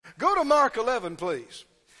to Mark 11, please.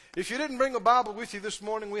 If you didn't bring a Bible with you this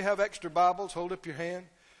morning, we have extra Bibles. Hold up your hand.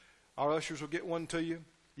 Our ushers will get one to you.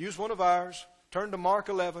 Use one of ours. Turn to Mark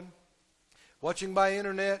 11. Watching by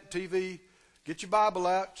internet, TV, get your Bible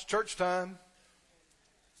out. It's church time.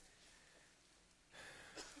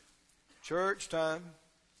 Church time.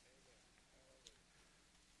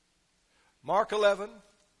 Mark 11.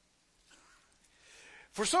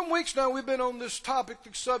 For some weeks now, we've been on this topic, the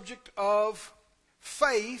subject of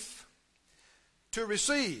faith to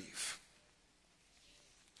receive.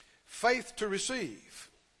 Faith to receive.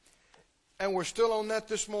 And we're still on that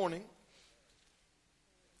this morning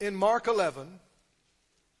in Mark 11,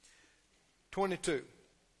 22.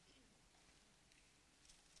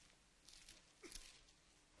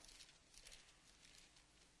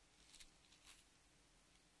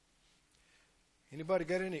 Anybody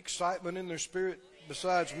got any excitement in their spirit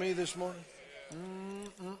besides me this morning?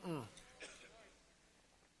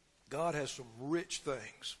 God has some rich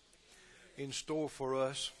things in store for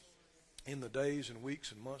us in the days and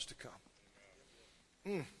weeks and months to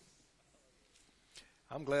come.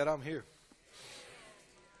 I'm glad I'm here.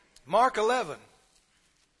 Mark 11.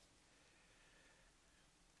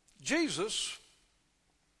 Jesus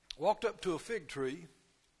walked up to a fig tree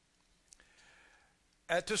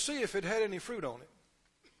to see if it had any fruit on it.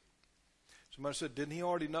 Somebody said, didn't he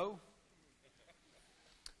already know?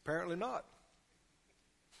 Apparently not.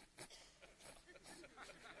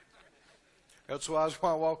 That's why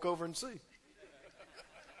I walk over and see.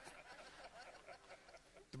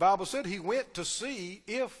 The Bible said he went to see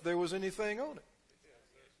if there was anything on it.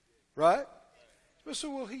 Right? I said,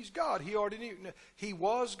 well, he's God. He already knew. He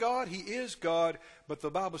was God. He is God. But the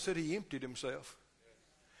Bible said he emptied himself.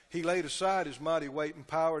 He laid aside his mighty weight and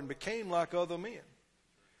power and became like other men.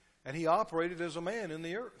 And he operated as a man in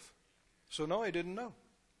the earth. So no, he didn't know.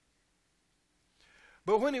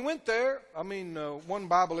 But when he went there, one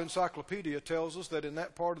Bible encyclopedia tells us that in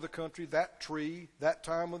that part of the country, that tree, that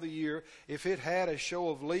time of the year, if it had a show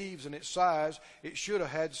of leaves in its size, it should have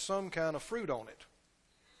had some kind of fruit on it.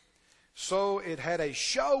 So it had a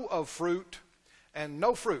show of fruit and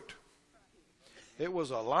no fruit. It was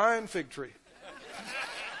a lying fig tree.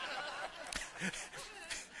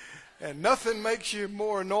 And nothing makes you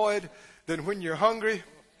more annoyed than when you're hungry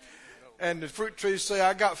and the fruit trees say,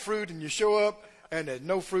 I got fruit, and you show up and there's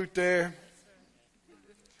no fruit there.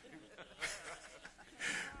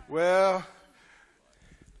 Well,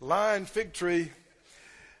 lying fig tree,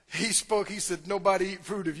 he spoke, he said, nobody eat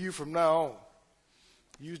fruit of you from now on.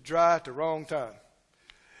 You was dry at the wrong time.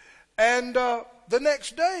 And the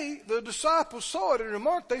next day, the disciples saw it and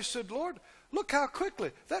remarked, they said, Lord, look how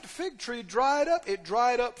quickly that fig tree dried up. It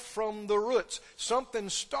dried up from the roots. Something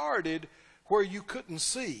started where you couldn't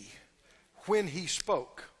see when he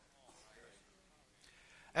spoke.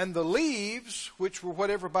 And the leaves, which were what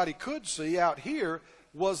everybody could see out here,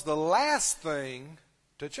 was the last thing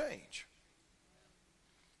to change.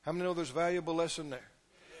 How many know there's a valuable lesson there?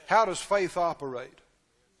 How does faith operate?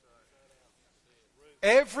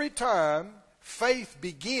 Every time faith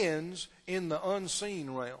begins in the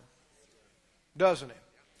unseen realm, doesn't it?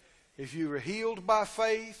 If you are healed by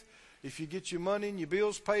faith, if you get your money and your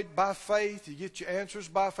bills paid by faith, you get your answers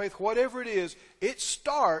by faith, whatever it is, it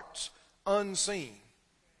starts unseen,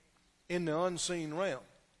 in the unseen realm.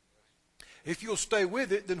 If you'll stay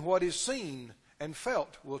with it, then what is seen and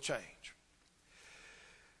felt will change.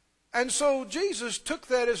 And so Jesus took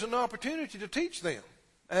that as an opportunity to teach them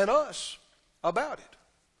and us about it.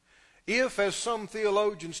 If, as some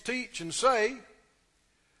theologians teach and say,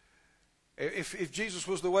 if Jesus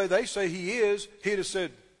was the way they say he is, he'd have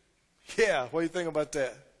said, yeah, what do you think about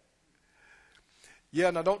that?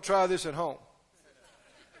 Yeah, now don't try this at home.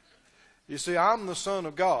 You see, I'm the Son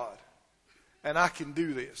of God, and I can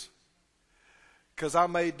do this because I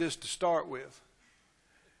made this to start with,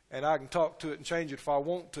 and I can talk to it and change it if I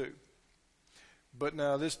want to. But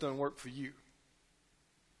now this doesn't work for you.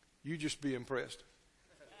 You just be impressed.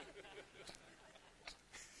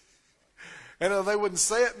 And they wouldn't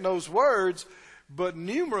say it in those words, but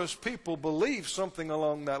numerous people believe something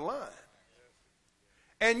along that line.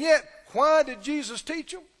 And yet, why did Jesus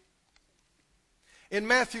teach them? In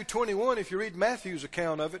Matthew 21, if you read Matthew's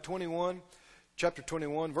account of it, chapter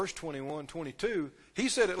 21, verse 21, 22, he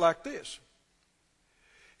said it like this.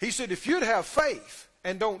 He said, if you'd have faith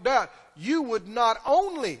and don't doubt, you would not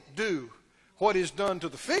only do what is done to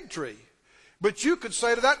the fig tree, but you could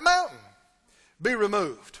say to that mountain, be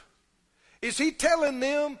removed. Is he telling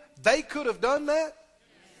them they could have done that?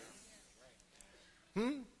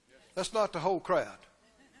 That's not the whole crowd.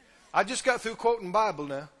 I just got through quoting Bible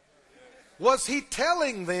now. Was he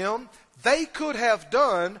telling them they could have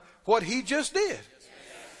done what he just did.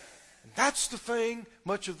 And that's the thing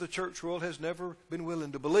much of the church world has never been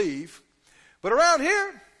willing to believe. But around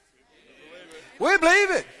here, we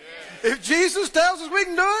believe it. If Jesus tells us we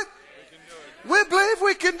can do it, we believe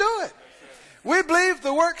we can do it. We believe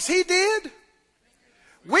the works he did,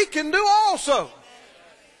 we can do also.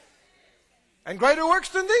 And greater works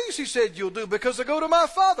than these, he said, you'll do because I go to my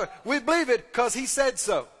Father. We believe it because he said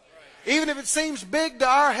so. Even if it seems big to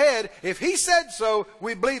our head, if he said so,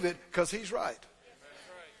 we believe it because he's right.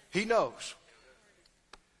 He knows.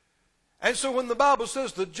 And so when the Bible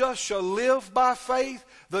says the just shall live by faith,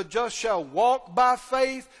 the just shall walk by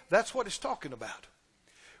faith, that's what it's talking about.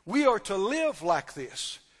 We are to live like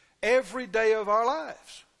this every day of our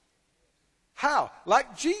lives. How?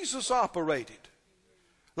 Like Jesus operated.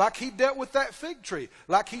 Like he dealt with that fig tree.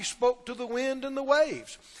 Like he spoke to the wind and the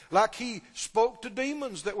waves. Like he spoke to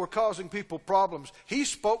demons that were causing people problems. He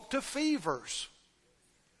spoke to fevers.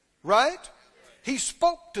 Right? He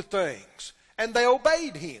spoke to things and they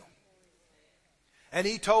obeyed him. And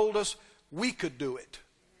he told us we could do it.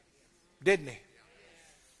 Didn't he?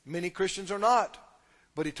 Many Christians are not.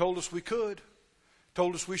 But he told us we could.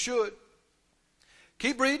 Told us we should.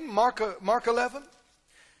 Keep reading. Mark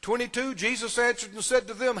 11:22. Jesus answered and said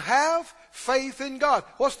to them, have faith in God.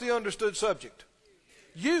 What's the understood subject?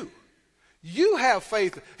 You. You have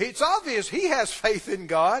faith. It's obvious he has faith in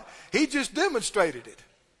God. He just demonstrated it.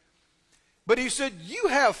 But he said, you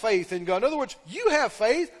have faith in God. In other words, you have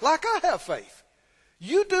faith like I have faith.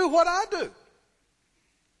 You do what I do.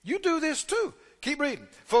 You do this too. Keep reading.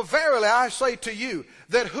 For verily I say to you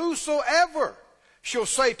that whosoever shall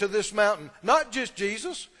say to this mountain, not just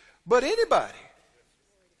Jesus, but anybody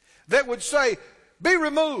that would say, be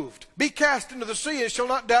removed, be cast into the sea, and shall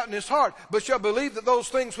not doubt in his heart, but shall believe that those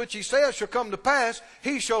things which he saith shall come to pass,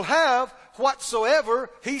 he shall have whatsoever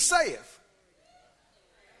he saith.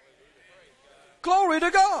 Glory to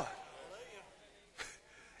God.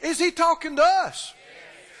 Is he talking to us?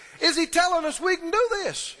 Is he telling us we can do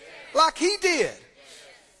this like he did?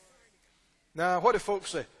 Now, what if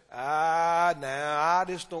folks say, I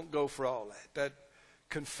just don't go for all that. That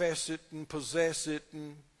confess it and possess it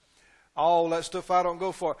and all that stuff I don't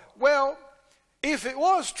go for. Well, if it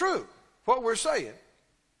was true, what we're saying,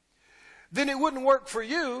 then it wouldn't work for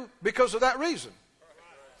you because of that reason.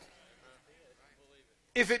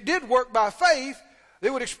 If it did work by faith,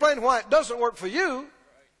 it would explain why it doesn't work for you,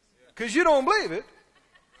 because you don't believe it.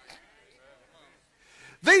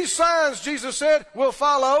 These signs, Jesus said, will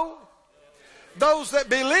follow those that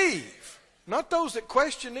believe. Not those that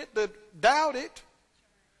question it, that doubt it,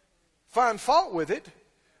 find fault with it,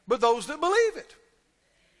 but those that believe it.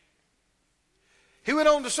 He went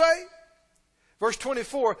on to say, verse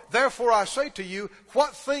 24, therefore I say to you,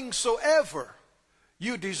 what things soever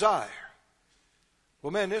you desire.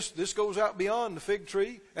 Well, man, this goes out beyond the fig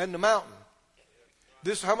tree and the mountain.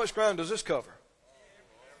 How much ground does this cover?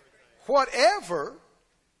 Whatever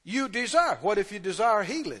you desire. What if you desire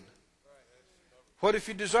healing? What if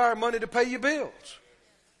you desire money to pay your bills?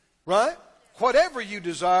 Right? Whatever you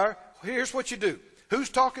desire, here's what you do. Who's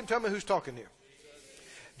talking? Tell me who's talking here.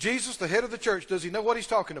 Jesus, the head of the church, does he know what he's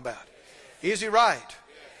talking about? Is he right?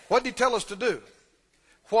 What did he tell us to do?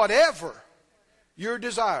 Whatever you're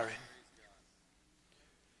desiring.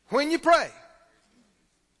 When you pray,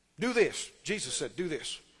 do this. Jesus said, do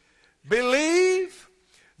this. Believe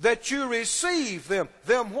that you receive them.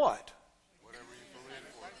 Them what?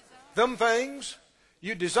 Them things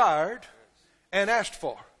you desired and asked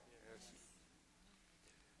for.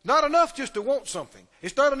 Not enough just to want something.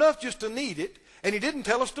 It's not enough just to need it. And he didn't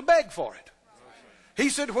tell us to beg for it. He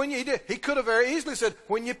said he could have very easily said,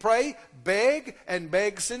 when you pray, beg and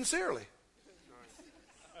beg sincerely.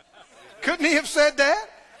 Couldn't he have said that?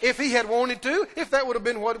 If he had wanted to, if that would have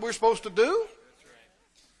been what we're supposed to do.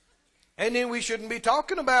 And then we shouldn't be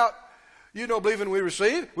talking about, believing we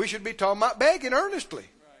receive. We should be talking about begging earnestly.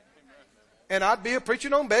 And I'd be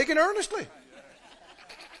preaching on begging earnestly.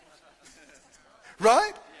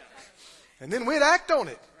 Right? And then we'd act on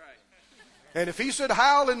it. And if he said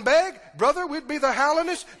howl and beg, brother, we'd be the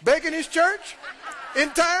howlingest, beggingest church in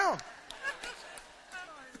town.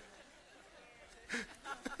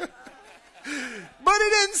 But he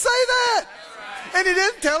didn't say that. And he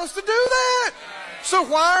didn't tell us to do that. So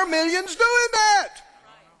why are millions doing that?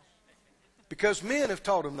 Because men have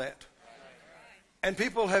taught them that. And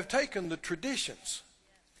people have taken the traditions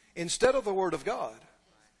instead of the Word of God.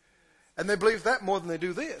 And they believe that more than they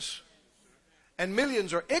do this. And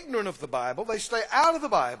millions are ignorant of the Bible. They stay out of the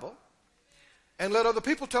Bible and let other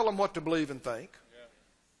people tell them what to believe and think.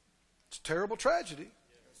 It's a terrible tragedy.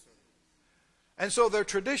 And so their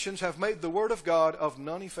traditions have made the Word of God of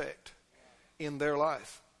none effect in their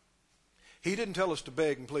life. He didn't tell us to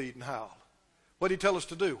beg and plead and howl. What did he tell us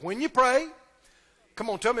to do? When you pray, come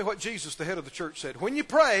on, tell me what Jesus, the head of the church, said. When you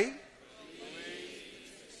pray,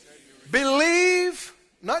 believe,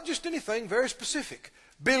 not just anything, very specific.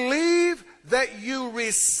 Believe that you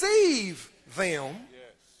receive them,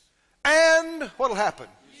 and what will happen?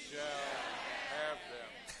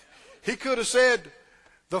 He could have said,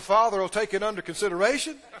 the Father will take it under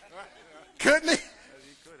consideration. Couldn't he?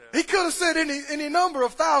 He could have said any number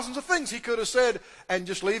of thousands of things. He could have said, and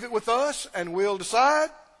just leave it with us and we'll decide.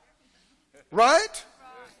 Right?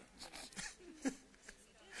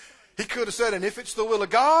 He could have said, and if it's the will of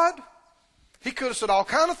God. He could have said all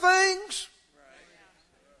kind of things.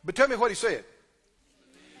 But tell me what he said.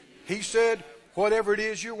 He said, whatever it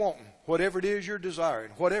is you're wanting, whatever it is you're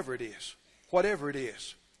desiring, whatever it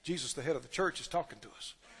is. Jesus, the head of the church, is talking to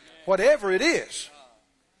us. Whatever it is,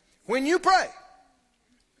 when you pray,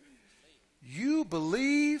 you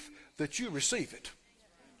believe that you receive it.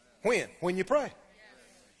 When? When you pray.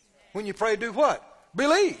 When you pray, do what?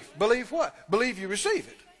 Believe. Believe what? Believe you receive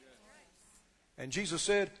it. And Jesus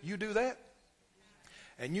said, you do that,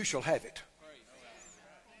 and you shall have it.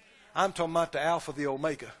 I'm talking about the Alpha, the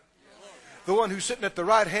Omega. The one who's sitting at the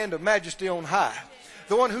right hand of majesty on high.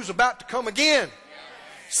 The one who's about to come again.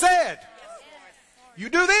 Said, you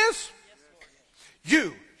do this,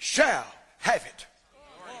 you shall have it.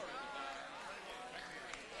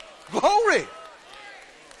 Glory.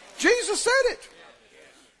 Jesus said it.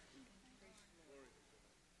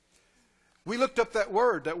 We looked up that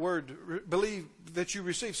word, believe that you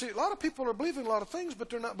receive. See, a lot of people are believing a lot of things, but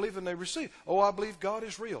they're not believing they receive. Oh, I believe God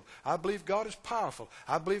is real. I believe God is powerful.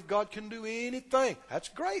 I believe God can do anything. That's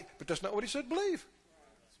great, but that's not what he said believe.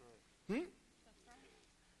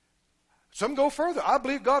 Some go further. I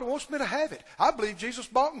believe God wants me to have it. I believe Jesus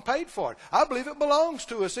bought and paid for it. I believe it belongs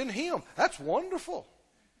to us in him. That's wonderful.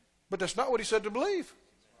 But that's not what he said to believe.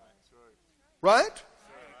 Right?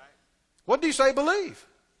 What did he say believe?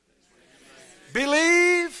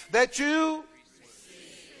 Believe that you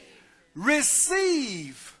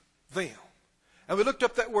receive them. And we looked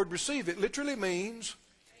up that word receive. It literally means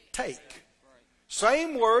take.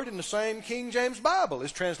 Same word in the same King James Bible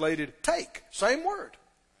is translated take. Same word.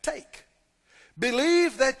 Take.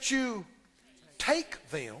 Believe that you take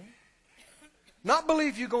them. Not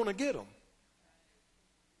believe you're going to get them.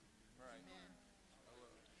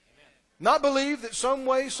 Not believe that some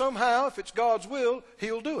way, somehow, if it's God's will,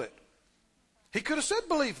 he'll do it. He could have said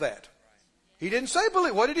believe that. He didn't say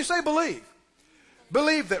believe. What did he say believe?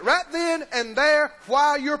 Believe that right then and there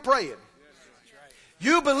while you're praying,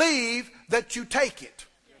 you believe that you take it.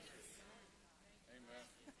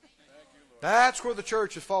 That's where the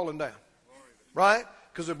church has fallen down. Right?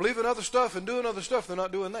 Because they're believing other stuff and doing other stuff. They're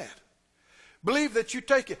not doing that. Believe that you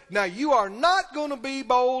take it. Now, you are not going to be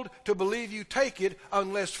bold to believe you take it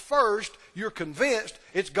unless first you're convinced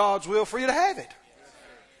it's God's will for you to have it.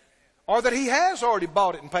 Or that he has already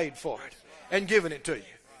bought it and paid for it and given it to you.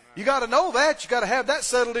 You got to know that. You got to have that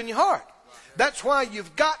settled in your heart. That's why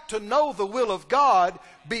you've got to know the will of God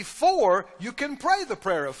before you can pray the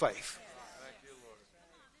prayer of faith.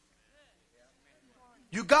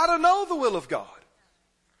 You got to know the will of God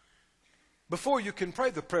before you can pray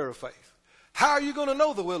the prayer of faith. How are you going to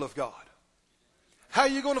know the will of God? How are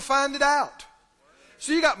you going to find it out?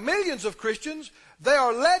 So you got millions of Christians, they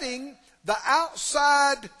are letting the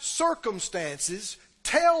outside circumstances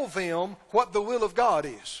tell them what the will of God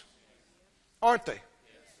is. Aren't they?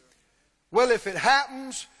 Well, if it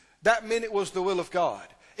happens, that meant it was the will of God.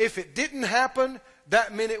 If it didn't happen,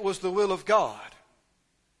 that meant it was the will of God.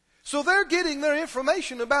 So they're getting their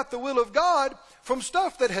information about the will of God from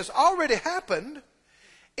stuff that has already happened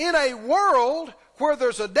in a world where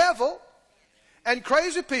there's a devil and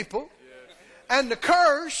crazy people and the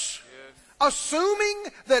curse,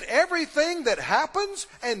 assuming that everything that happens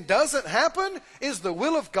and doesn't happen is the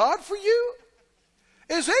will of God for you,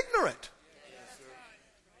 is ignorant.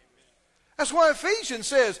 That's why Ephesians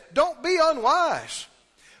says, don't be unwise,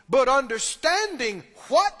 but understanding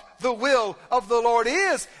what the will of the Lord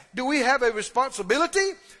is. Do we have a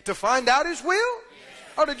responsibility to find out his will?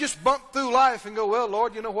 Or to just bump through life and go, well,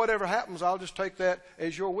 Lord, you know, whatever happens, I'll just take that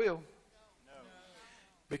as your will.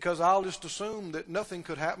 Because I'll just assume that nothing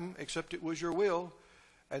could happen except it was your will.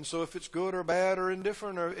 And so if it's good or bad or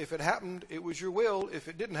indifferent, or if it happened, it was your will. If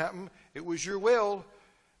it didn't happen, it was your will.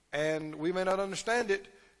 And we may not understand it,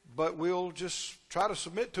 but we'll just try to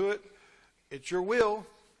submit to it. It's your will,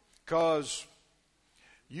 because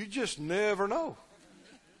you just never know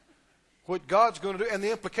what God's going to do. And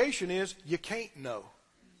the implication is you can't know.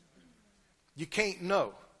 You can't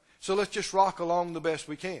know. So let's just rock along the best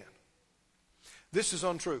we can. This is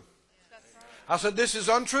untrue. I said, this is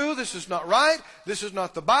untrue. This is not right. This is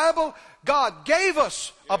not the Bible. God gave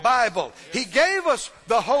us a Bible. He gave us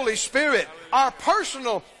the Holy Spirit, our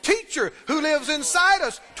personal teacher who lives inside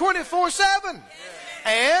us 24/7.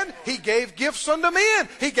 And He gave gifts unto men.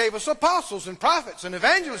 He gave us apostles and prophets and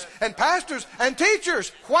evangelists and pastors and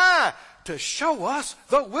teachers. Why? To show us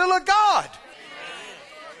the will of God.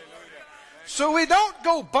 So we don't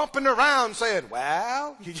go bumping around saying,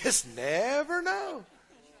 well, you just never know.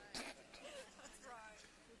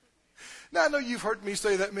 Now, I know you've heard me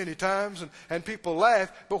say that many times, and people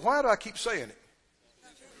laugh, but why do I keep saying it?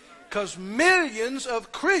 Because millions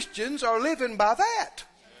of Christians are living by that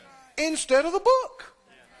instead of the book.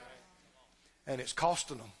 And it's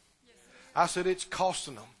costing them. I said it's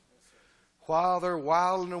costing them. While they're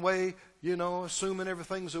wilding away, assuming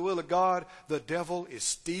everything's the will of God, the devil is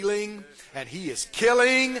stealing, and he is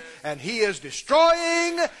killing, and he is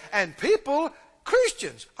destroying, and people,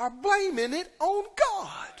 Christians, are blaming it on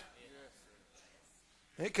God.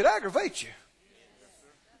 It could aggravate you.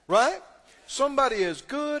 Right? Somebody as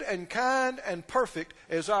good and kind and perfect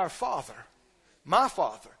as our Father, my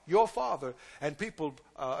Father, your Father, and people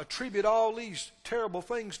attribute all these terrible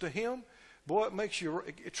things to Him, boy,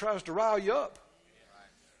 it tries to rile you up.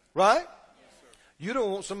 Right? You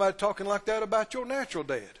don't want somebody talking like that about your natural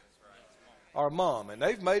dad or mom, and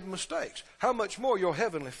they've made mistakes. How much more your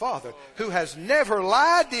Heavenly Father, who has never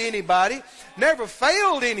lied to anybody, never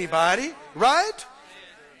failed anybody, right?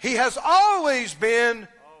 He has always been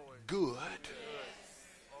good.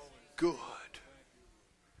 Good.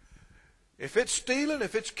 If it's stealing,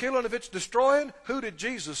 if it's killing, if it's destroying, who did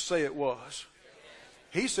Jesus say it was?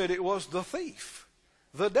 He said it was the thief,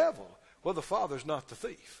 the devil. Well, the Father's not the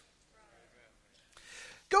thief.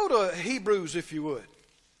 Go to Hebrews, if you would.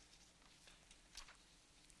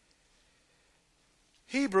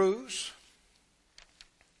 Hebrews,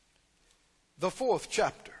 the 4th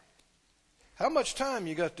chapter. How much time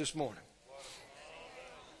you got this morning?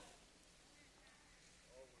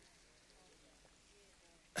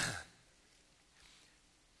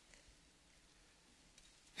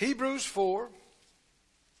 Hebrews 4.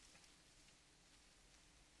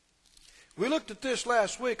 We looked at this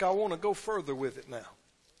last week. I want to go further with it now.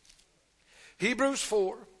 Hebrews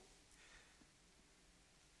 4,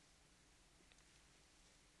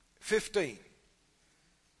 15.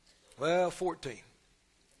 Well, 14.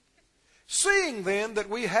 Seeing then that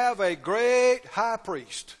we have a great high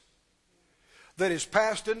priest that is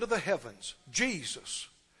passed into the heavens, Jesus,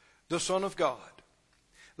 the Son of God,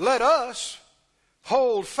 let us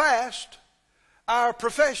hold fast our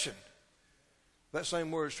profession. That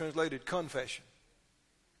same word is translated confession.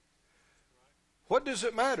 What does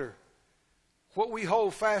it matter what we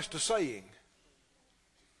hold fast to saying?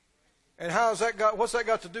 And what's that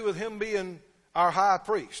got to do with Him being our high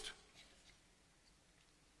priest?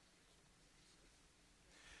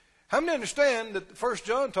 How many understand that 1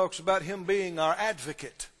 John talks about Him being our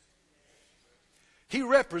advocate? He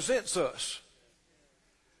represents us.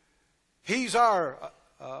 He's our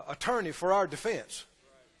attorney for our defense.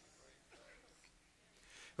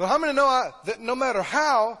 Well, how many know that no matter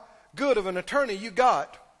how good of an attorney you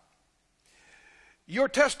got, your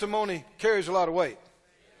testimony carries a lot of weight?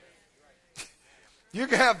 You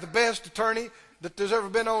can have the best attorney that there's ever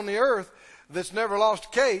been on the earth that's never lost a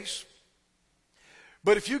case.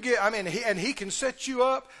 But if you he can set you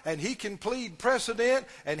up, and he can plead precedent,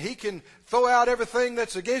 and he can throw out everything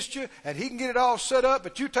that's against you, and he can get it all set up,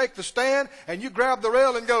 but you take the stand, and you grab the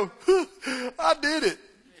rail and go, I did it.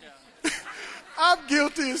 Yeah. I'm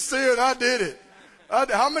guilty of sin. I did it.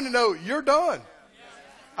 How many know you're done?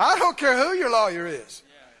 I don't care who your lawyer is.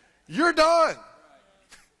 You're done.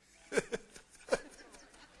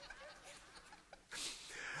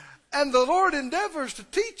 And the Lord endeavors to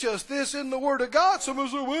teach us this in the Word of God. Someone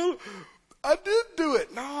says, well, I did do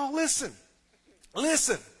it. No, listen.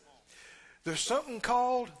 Listen. There's something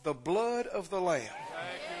called the blood of the Lamb.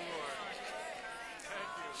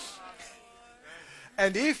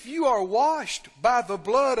 And if you are washed by the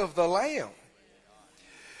blood of the Lamb,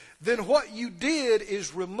 then what you did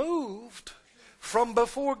is removed from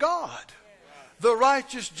before God, the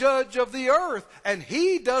righteous judge of the earth. And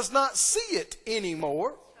He does not see it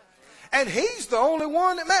anymore. And He's the only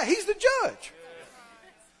one that matters. He's the judge.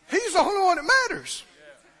 He's the only one that matters.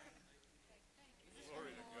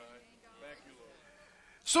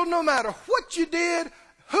 So no matter what you did,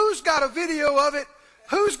 who's got a video of it,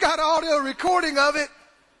 who's got audio recording of it,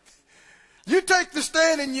 you take the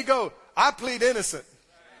stand and you go, I plead innocent.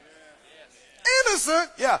 Innocent?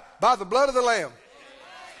 Yeah, by the blood of the Lamb.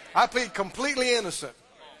 I plead completely innocent.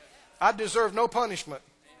 I deserve no punishment.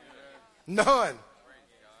 None.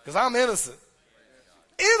 Because I'm innocent.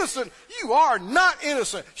 Innocent? You are not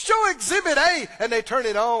innocent. Show Exhibit A, and they turn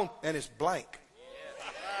it on, and it's blank.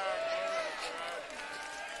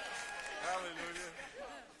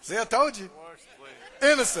 See, I told you.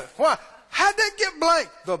 Innocent. Why? How'd that get blank?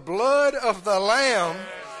 The blood of the Lamb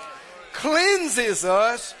cleanses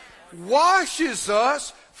us, washes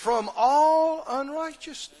us from all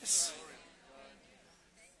unrighteousness.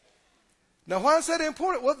 Now, why is that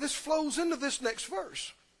important? Well, this flows into this next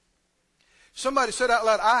verse. Somebody said out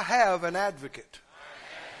loud, I have an advocate.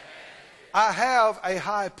 I have a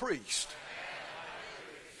high priest.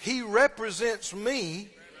 He represents me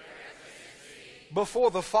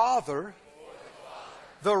before the Father,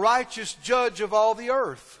 the righteous judge of all the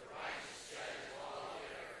earth.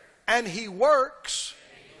 And he works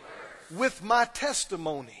with my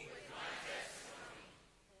testimony.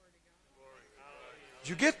 Did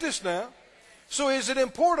you get this now? So is it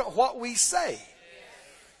important what we say?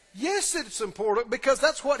 Yes, it's important because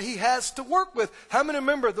that's what he has to work with. How many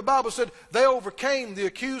remember the Bible said they overcame the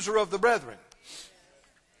accuser of the brethren?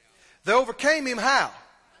 They overcame him how?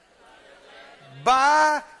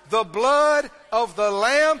 By the blood of the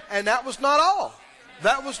Lamb. And that was not all.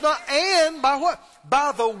 That was not, and by what?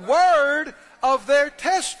 By the word of their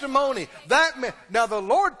testimony. Now the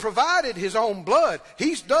Lord provided his own blood.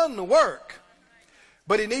 He's done the work.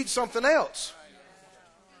 But he needs something else.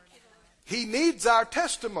 He needs our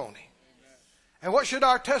testimony. And what should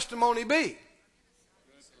our testimony be?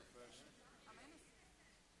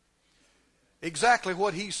 Exactly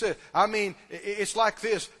what he said. I mean, it's like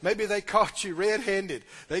this. Maybe they caught you red-handed.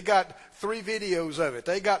 They got 3 videos of it.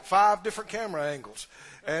 They got 5 different camera angles.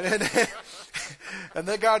 And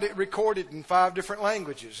they got it recorded in 5 different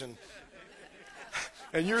languages.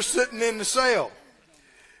 And you're sitting in the cell.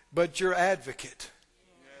 But your advocate,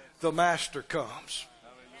 the master, comes.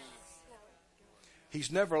 He's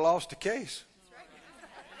never lost a case.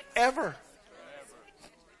 Ever.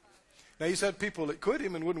 Now, he's had people that quit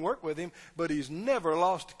him and wouldn't work with him, but he's never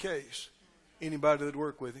lost a case. Anybody that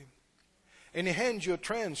worked with him. And he hands you a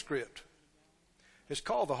transcript. It's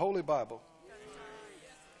called the Holy Bible.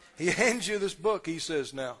 He hands you this book. He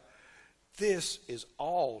says, now, this is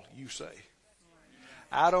all you say.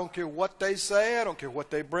 I don't care what they say. I don't care what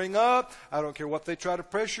they bring up. I don't care what they try to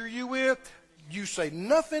pressure you with. You say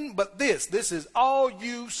nothing but this. This is all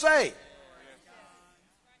you say.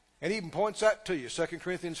 And he even points that to you. 2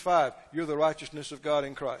 Corinthians 5. You're the righteousness of God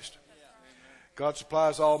in Christ. God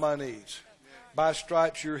supplies all my needs. By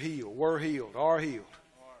stripes you're healed. Were healed. Are healed.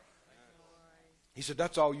 He said,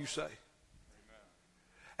 that's all you say.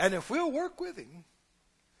 And if we'll work with him,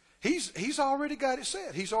 he's already got it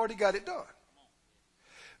said. He's already got it done.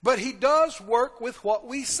 But he does work with what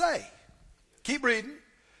we say. Keep reading.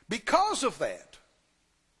 Because of that,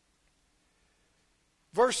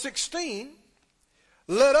 verse 16,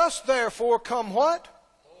 let us therefore come what?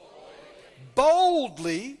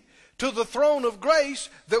 Boldly to the throne of grace,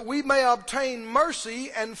 that we may obtain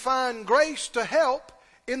mercy and find grace to help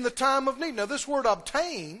in the time of need. Now this word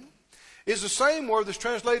obtain is the same word that's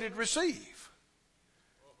translated receive.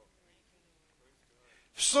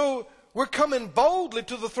 So we're coming boldly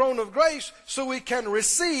to the throne of grace so we can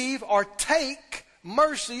receive or take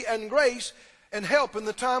mercy and grace and help in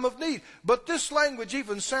the time of need. But this language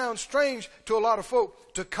even sounds strange to a lot of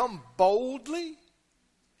folk. To come boldly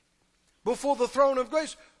before the throne of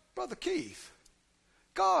grace. Brother Keith,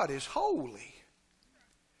 God is holy.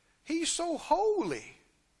 He's so holy.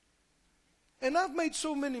 And I've made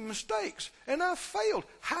so many mistakes. And I've failed.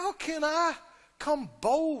 How can I come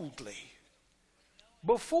boldly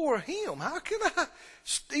before him? How can I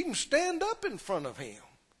even stand up in front of him?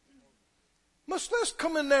 Let's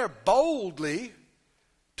come in there boldly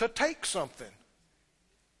to take something.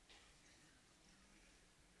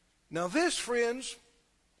 Now this, friends,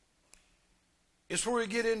 is where we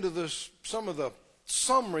get into some of the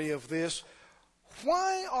summary of this.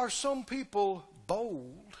 Why are some people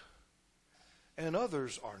bold and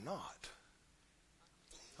others are not?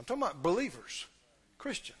 I'm talking about believers,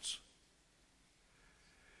 Christians.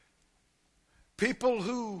 People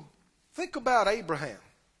who, think about Abraham.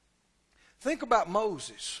 Think about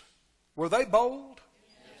Moses. Were they bold?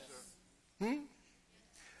 Yes.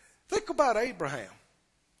 Think about Abraham.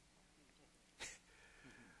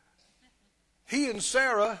 He and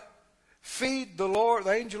Sarah feed the Lord,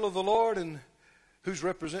 the angel of the Lord, and who's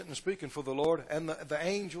representing and speaking for the Lord, and the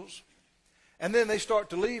angels. And then they start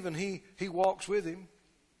to leave, and he walks with him.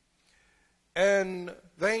 And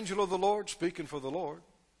the angel of the Lord, speaking for the Lord,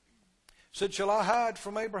 said, shall I hide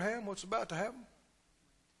from Abraham what's about to happen?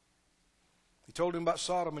 He told him about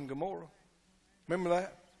Sodom and Gomorrah. Remember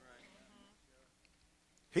that?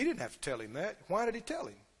 He didn't have to tell him that. Why did he tell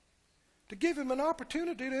him? To give him an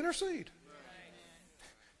opportunity to intercede.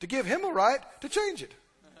 To give him a right to change it.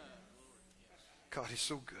 God, he's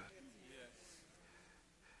so good.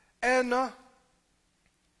 And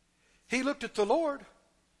he looked at the Lord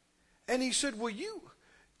and he said, well, you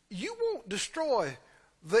won't destroy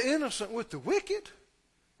the innocent with the wicked,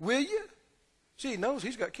 will you? See, he knows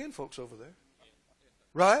he's got kinfolks over there.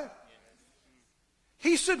 Right?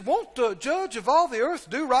 He said, won't the judge of all the earth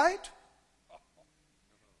do right?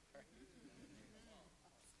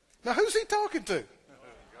 Now, who's he talking to?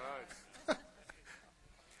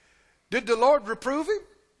 Did the Lord reprove him?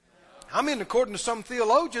 I mean, according to some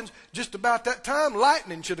theologians, just about that time,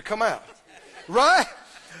 lightning should have come out. Right?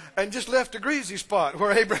 And just left a greasy spot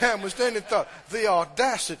where Abraham was standing and thought, the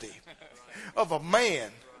audacity of a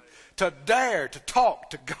man to dare to talk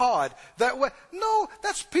to God that way. No,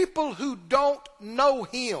 that's people who don't know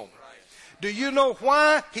Him. Do you know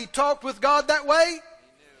why he talked with God that way?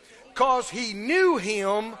 Because he knew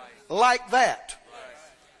Him like that.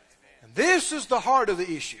 And this is the heart of the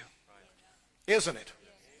issue, isn't it?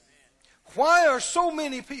 Why are so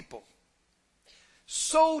many people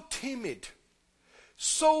so timid,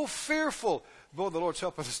 so fearful? Boy, the Lord's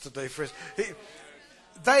helping us today, friends.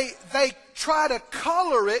 They try to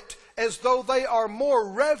color it as though they are more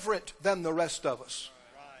reverent than the rest of us.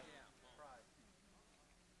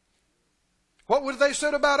 What would they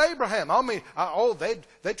said about Abraham? I mean,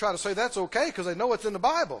 they try to say that's okay because they know it's in the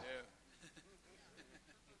Bible.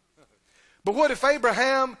 But what if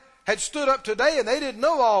Abraham had stood up today and they didn't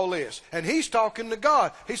know all this? And he's talking to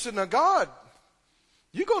God. He said, now God,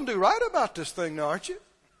 you're going to do right about this thing, aren't you?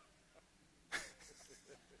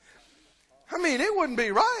 I mean, it wouldn't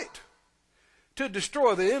be right to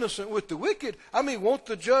destroy the innocent with the wicked. I mean, won't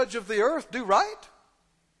the judge of the earth do right?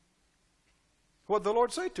 What did the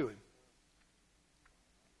Lord say to him?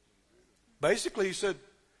 Basically, he said,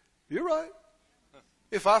 you're right.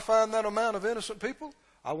 If I find that amount of innocent people,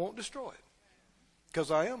 I won't destroy it.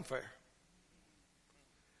 Because I am fair.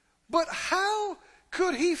 But how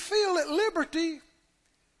could he feel at liberty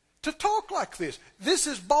to talk like this? This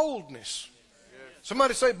is boldness.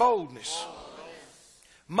 Somebody say boldness.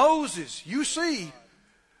 Moses, you see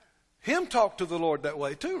him talk to the Lord that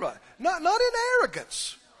way too, right? Not in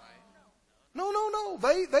arrogance. No.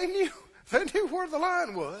 They knew where the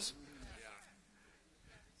line was.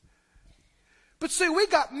 But see, we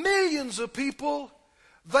got millions of people.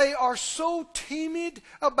 They are so timid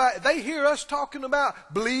about, they hear us talking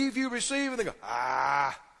about believe you receive, and they go,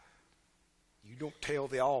 you don't tell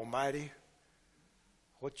the Almighty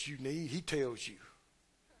what you need. He tells you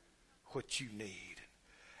what you need.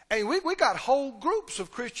 And we got whole groups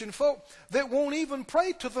of Christian folk that won't even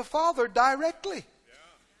pray to the Father directly.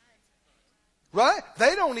 Right?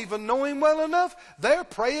 They don't even know Him well enough. They're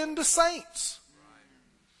praying to saints,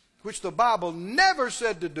 which the Bible never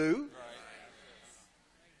said to do.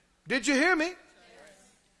 Did you hear me?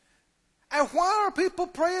 And why are people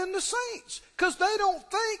praying to saints? Because they don't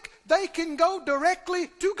think they can go directly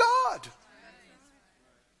to God.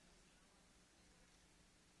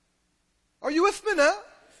 Are you with me now?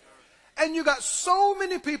 And you got so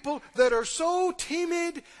many people that are so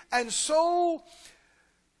timid and so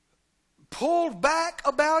pulled back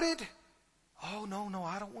about it. Oh, no,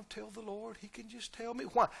 I don't want to tell the Lord. He can just tell me.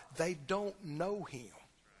 Why? They don't know Him.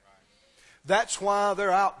 That's why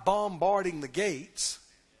they're out bombarding the gates.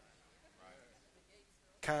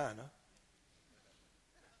 Kind of.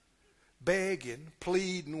 Begging,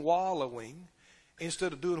 pleading, wallowing.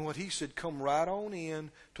 Instead of doing what He said, come right on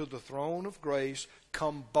in to the throne of grace.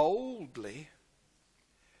 Come boldly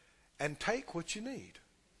and take what you need.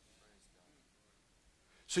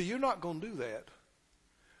 So you're not going to do that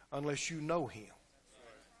unless you know Him.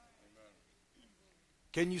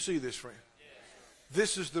 Can you see this, friend?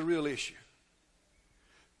 This is the real issue.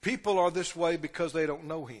 People are this way because they don't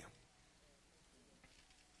know Him.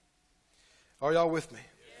 Are y'all with me?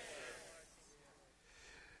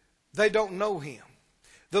 They don't know Him.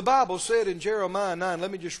 The Bible said in Jeremiah 9, let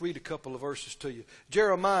me just read a couple of verses to you.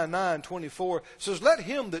 Jeremiah 9:24 says, let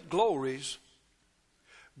him that glories,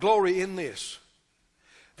 glory in this,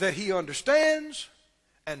 that he understands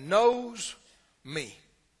and knows me.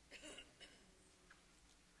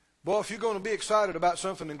 Boy, if you're going to be excited about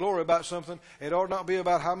something and glory about something, it ought not be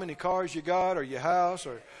about how many cars you got or your house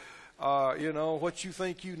or, what you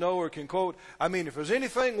think you know or can quote. I mean, if there's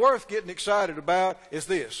anything worth getting excited about, it's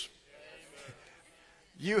this.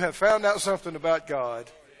 You have found out something about God,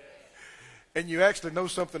 and you actually know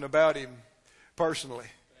something about Him personally.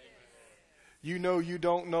 You know you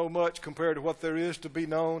don't know much compared to what there is to be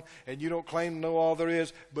known, and you don't claim to know all there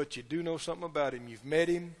is, but you do know something about him. You've met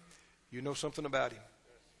him. You know something about him.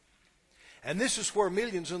 And this is where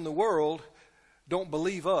millions in the world don't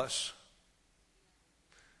believe us.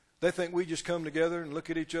 They think we just come together and look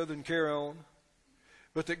at each other and carry on,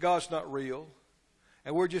 but that God's not real,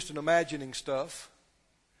 and we're just imagining stuff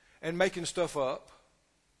and making stuff up.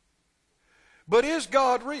 But is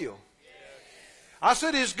God real? I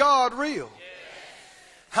said, is God real?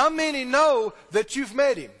 How many know that you've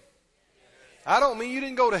met him? I don't mean you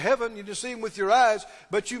didn't go to heaven, you didn't see him with your eyes,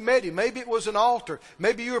 but you met him. Maybe it was an altar.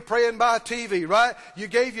 Maybe you were praying by TV, right? You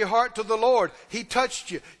gave your heart to the Lord. He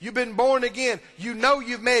touched you. You've been born again. You know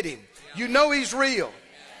you've met him. You know he's real.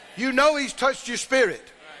 You know he's touched your spirit.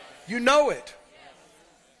 You know it.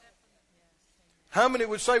 How many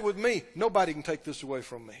would say with me, nobody can take this away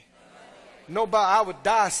from me? Nobody. I would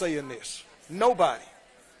die saying this. Nobody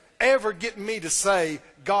ever get me to say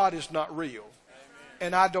God is not real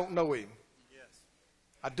and I don't know him.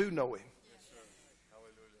 I do know him.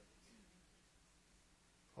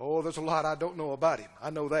 Oh, there's a lot I don't know about him.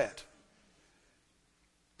 I know that.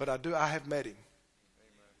 But I have met him.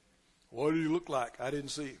 What did he look like? I didn't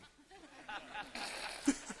see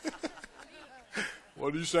him.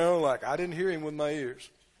 What did he sound like? I didn't hear him with my ears.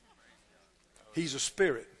 He's a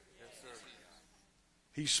spirit.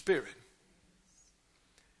 He's spirit.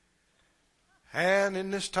 And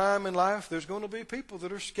in this time in life, there's going to be people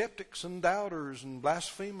that are skeptics and doubters and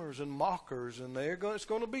blasphemers and mockers, and it's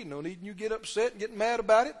going to be no need you get upset and get mad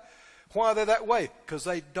about it. Why are they that way? Because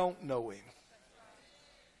they don't know him.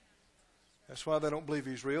 That's why they don't believe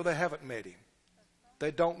he's real. They haven't met him.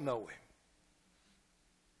 They don't know him.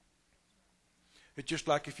 It's just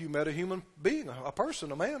like if you met a human being, a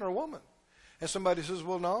person, a man or a woman, and somebody says,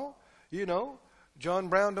 well, no, John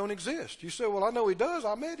Brown don't exist. You say, well, I know he does.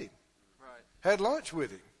 I met him. Had lunch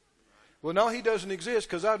with him. Well, no, he doesn't exist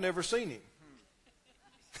because I've never seen him.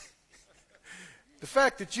 The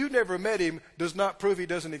fact that you never met him does not prove he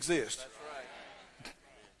doesn't exist.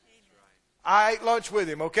 I ate lunch with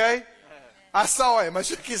him, okay? I saw him. I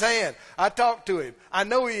shook his hand. I talked to him. I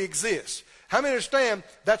know he exists. How many understand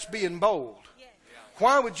that's being bold?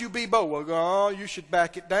 Why would you be bold? Well, oh, you should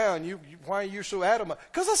back it down. Why are you so adamant?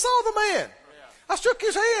 Because I saw the man. I shook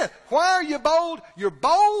his hand. Why are you bold? You're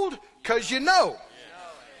bold because you know.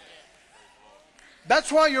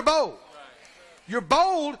 That's why you're bold. You're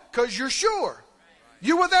bold because you're sure.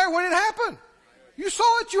 You were there when it happened. You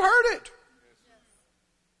saw it. You heard it.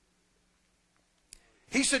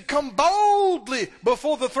 He said, come boldly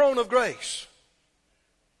before the throne of grace.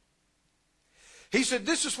 He said,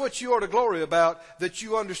 this is what you are to glory about, that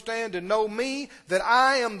you understand and know me, that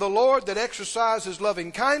I am the Lord that exercises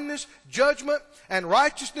loving kindness, judgment, and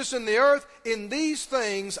righteousness in the earth. In these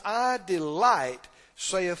things I delight,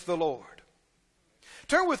 saith the Lord.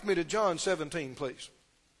 Turn with me to John 17, please.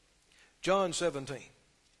 John 17.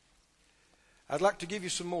 I'd like to give you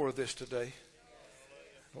some more of this today.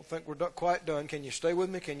 I don't think we're quite done. Can you stay with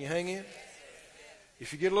me? Can you hang in?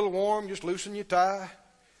 If you get a little warm, just loosen your tie.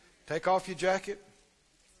 Take off your jacket.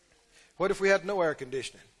 What if we had no air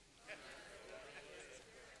conditioning?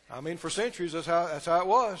 I mean, for centuries, that's how it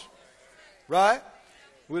was. Right?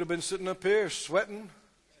 We'd have been sitting up here sweating,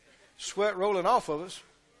 sweat rolling off of us,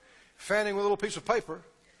 fanning with a little piece of paper,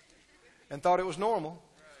 and thought it was normal.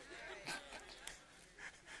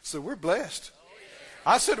 So we're blessed.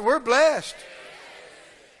 I said, we're blessed.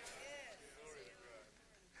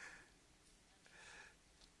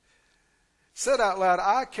 Said out loud,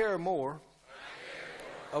 I care more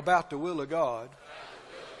about the will of God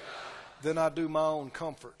than I do my own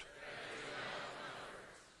comfort.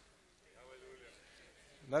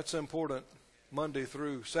 And that's important Monday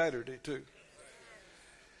through Saturday too.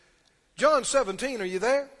 John 17, are you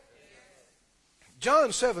there?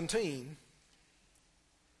 John 17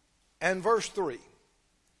 and verse 3.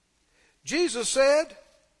 Jesus said,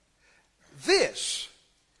 this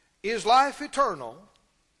is life eternal.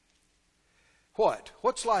 What?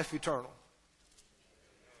 What's life eternal?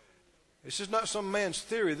 This is not some man's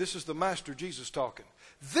theory. This is the Master Jesus talking.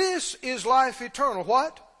 This is life eternal.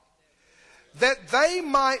 What? That they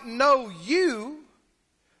might know you,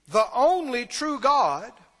 the only true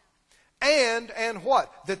God, and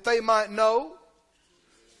what? That they might know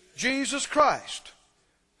Jesus Christ,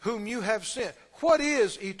 whom you have sent. What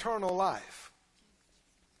is eternal life?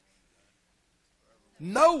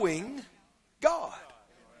 Knowing God.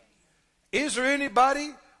 Is there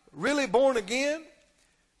anybody really born again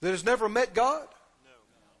that has never met God?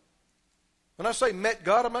 When I say met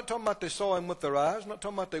God, I'm not talking about they saw him with their eyes. I'm not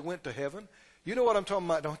talking about they went to heaven. You know what I'm talking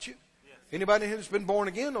about, don't you? Anybody here that's been born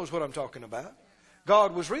again knows what I'm talking about.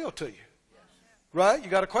 God was real to you. Right? You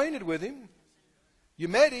got acquainted with Him. You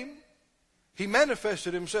met Him. He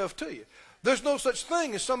manifested Himself to you. There's no such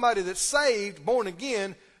thing as somebody that's saved, born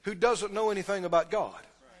again, who doesn't know anything about God.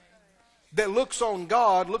 That looks on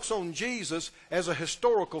God, looks on Jesus as a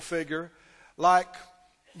historical figure like,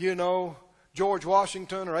 George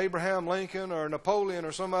Washington or Abraham Lincoln or Napoleon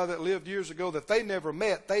or somebody that lived years ago that they never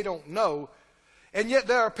met, they don't know. And yet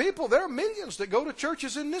there are millions that go to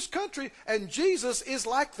churches in this country, and Jesus is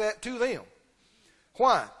like that to them.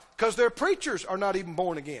 Why? Because their preachers are not even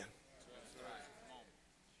born again.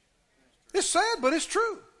 It's sad, but it's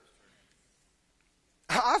true.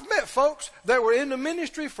 I've met folks that were in the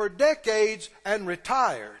ministry for decades and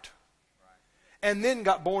retired and then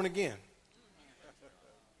got born again.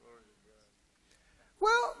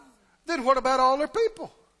 Well, then what about all their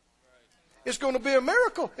people? It's going to be a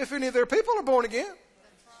miracle if any of their people are born again.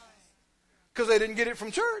 Because they didn't get it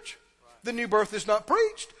from church. The new birth is not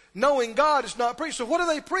preached. Knowing God is not preached. So what do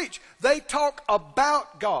they preach? They talk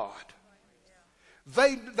about God.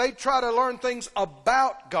 They try to learn things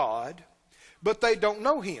about God, but they don't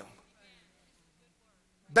know Him.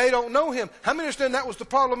 They don't know Him. How many understand that was the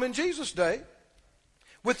problem in Jesus' day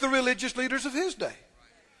with the religious leaders of His day?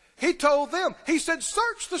 He told them, He said,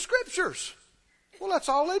 search the Scriptures. Well, that's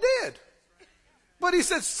all they did. But He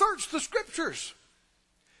said, search the Scriptures.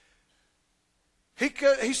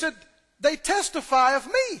 He said, they testify of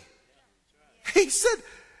me. He said,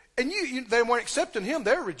 and they weren't accepting Him,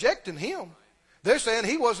 they're rejecting Him. They're saying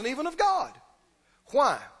He wasn't even of God.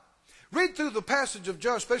 Why? Read through the passage of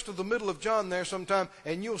John, especially the middle of John there sometime,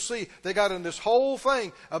 and you'll see they got in this whole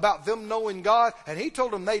thing about them knowing God, and He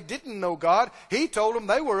told them they didn't know God. He told them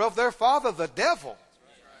they were of their father, the devil.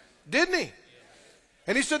 Didn't He?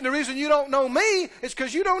 And He said, the reason you don't know me is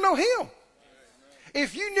because you don't know Him.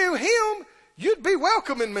 If you knew Him, you'd be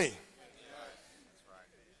welcoming me.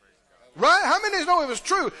 Right? How many know it was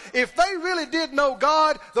true? If they really did know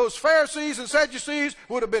God, those Pharisees and Sadducees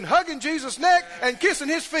would have been hugging Jesus' neck and kissing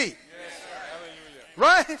His feet.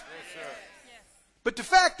 Right? But the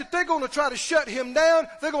fact that they're going to try to shut Him down,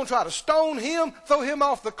 they're going to try to stone Him, throw Him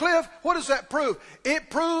off the cliff, what does that prove? It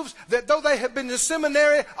proves that though they have been in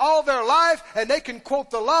seminary all their life and they can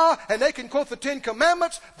quote the law and they can quote the 10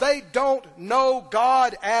 Commandments, they don't know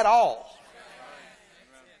God at all.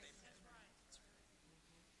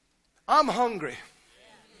 I'm hungry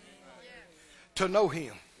to know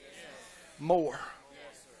Him more.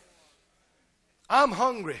 I'm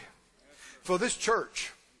hungry for this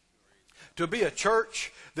church to be a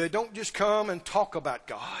church that don't just come and talk about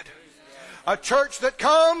God. A church that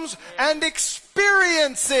comes and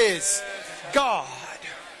experiences God.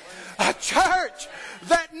 A church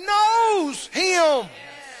that knows Him.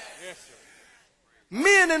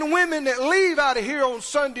 Men and women that leave out of here on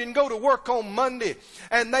Sunday and go to work on Monday,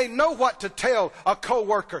 and they know what to tell a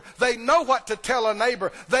coworker. They know what to tell a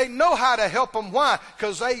neighbor. They know how to help them. Why?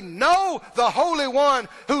 Because they know the Holy One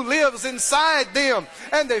who lives inside them,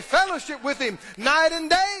 and they fellowship with Him night and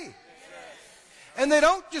day. And they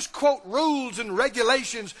don't just quote rules and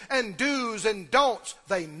regulations and do's and don'ts.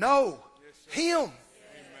 They know Him.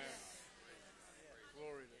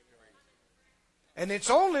 And it's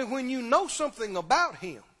only when you know something about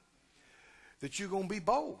Him that you're going to be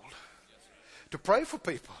bold to pray for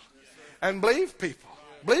people and believe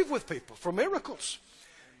with people for miracles.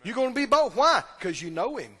 You're going to be bold. Why? Because you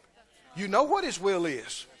know Him. You know what His will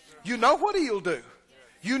is. You know what He'll do.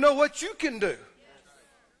 You know what you can do.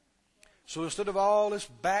 So instead of all this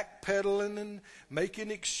backpedaling and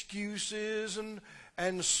making excuses and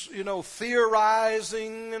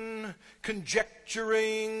theorizing and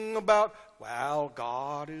conjecturing about, well,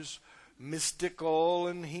 God is mystical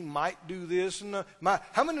and He might do this.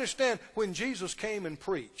 How many understand when Jesus came and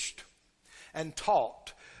preached and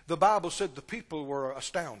taught, the Bible said the people were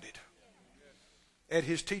astounded at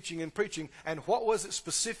His teaching and preaching. And what was it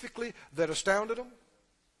specifically that astounded them?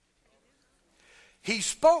 He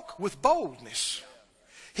spoke with boldness.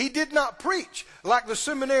 He did not preach like the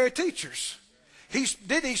seminary teachers. He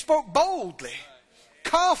spoke boldly,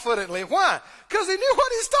 confidently. Why? Because He knew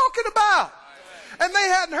what He's talking about. And they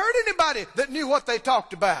hadn't heard anybody that knew what they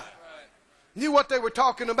talked about. Knew what they were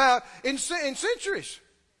talking about in centuries.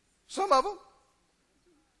 Some of them.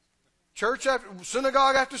 Church after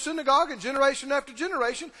synagogue and generation after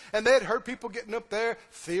generation. And they had heard people getting up there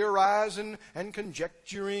theorizing and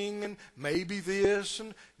conjecturing and maybe this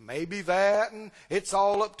and maybe that. And it's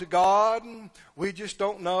all up to God and we just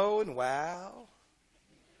don't know. And wow.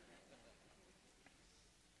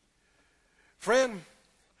 Friend,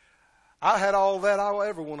 I had all that I'll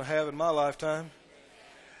ever want to have in my lifetime.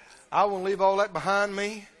 I want to leave all that behind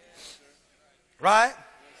me. Right?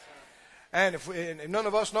 And if none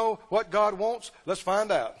of us know what God wants, let's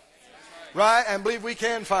find out. Right? And believe we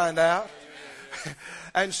can find out.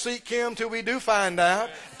 And seek Him till we do find out.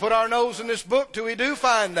 Put our nose in this book till we do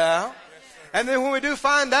find out. And then when we do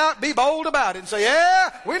find out, be bold about it and say,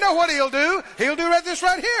 yeah, we know what He'll do. He'll do this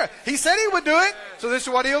right here. He said He would do it, so this is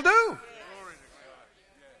what He'll do.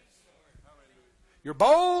 You're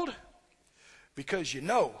bold because you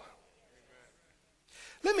know.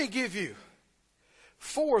 Let me give you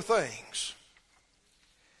 4 things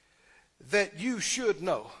that you should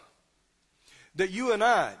know, that you and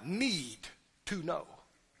I need to know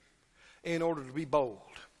in order to be bold.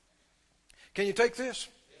 Can you take this?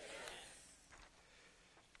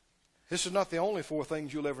 This is not the only 4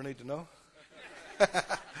 things you'll ever need to know.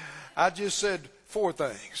 I just said 4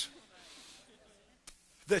 things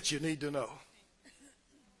that you need to know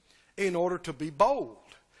in order to be bold.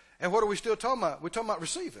 And what are we still talking about? We're talking about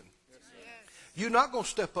receiving. You're not going to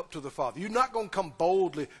step up to the Father. You're not going to come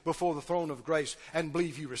boldly before the throne of grace and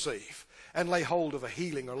believe you receive and lay hold of a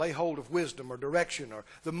healing or lay hold of wisdom or direction or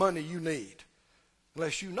the money you need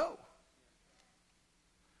unless you know.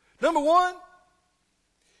 Number 1,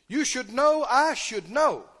 you should know, I should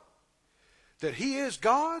know, that He is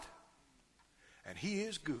God and He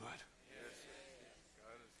is good.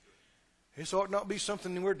 This ought not be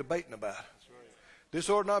something we're debating about. This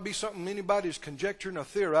ought not be something anybody's conjecturing or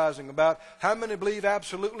theorizing about. How many believe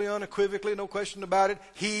absolutely, unequivocally, no question about it,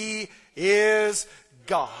 He is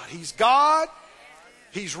God? He's God.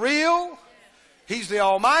 He's real. He's the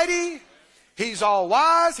Almighty. He's all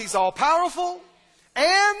wise. He's all powerful.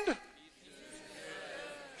 And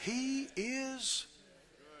He is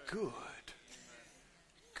good.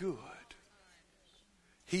 Good.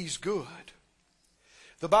 He's good.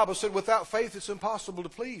 The Bible said without faith it's impossible to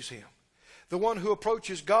please Him. The one who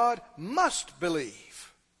approaches God must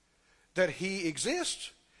believe that He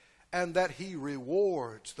exists and that He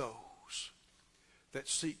rewards those that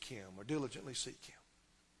seek Him or diligently seek Him.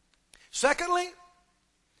 Secondly,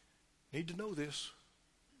 need to know this.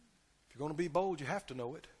 If you're going to be bold, you have to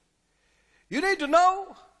know it. You need to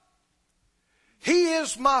know He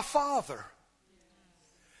is my Father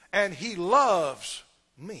and He loves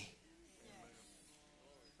me.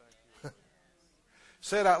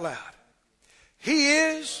 Say it out loud. He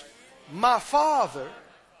is my Father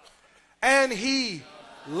and He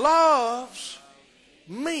loves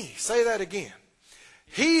me. Say that again.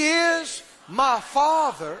 He is my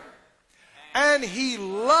Father and He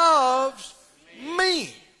loves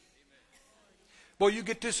me. Boy, you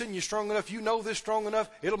get this in you strong enough, you know this strong enough,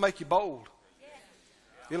 it'll make you bold.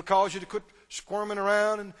 It'll cause you to quit squirming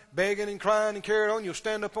around and begging and crying and carrying on. You'll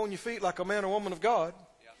stand up on your feet like a man or woman of God.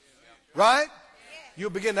 Right? You'll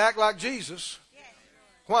begin to act like Jesus.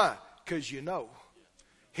 Why? Because you know.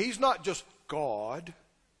 He's not just God.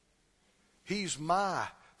 He's my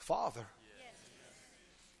Father.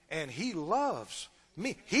 And He loves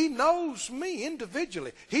me. He knows me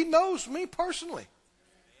individually. He knows me personally.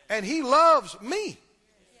 And He loves me.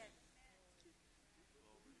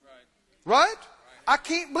 Right? I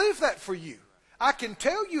can't believe that for you. I can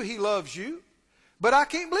tell you He loves you, but I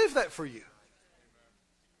can't believe that for you.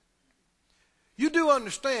 You do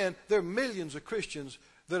understand there are millions of Christians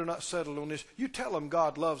that are not settled on this. You tell them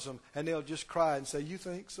God loves them, and they'll just cry and say, you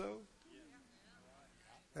think so?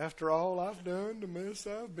 After all I've done, the mess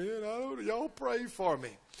I've been, y'all pray for me.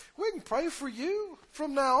 We can pray for you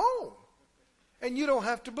from now on. And you don't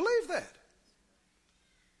have to believe that.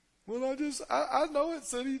 Well, I know it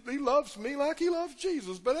said he loves me like He loves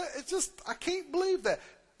Jesus, but it's just, I can't believe that.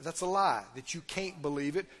 That's a lie, that you can't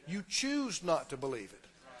believe it. You choose not to believe it.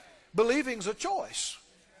 Believing's a choice.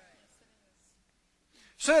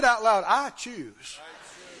 Say it out loud. I choose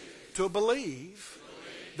to believe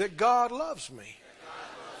that God loves me.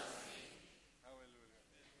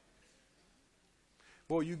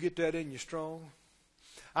 Boy, you get that in you strong.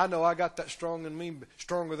 I know I got that strong in me,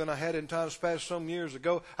 stronger than I had in times past some years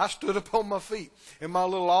ago. I stood up on my feet in my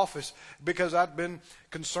little office because I'd been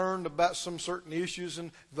concerned about some certain issues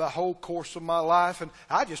in the whole course of my life. And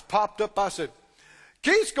I just popped up. I said,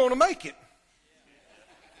 Keith's going to make it.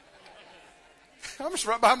 I'm just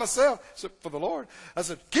right by myself. Except for the Lord. I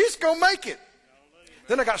said, Keith's going to make it.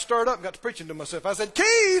 Then I got stirred up and got to preaching to myself. I said,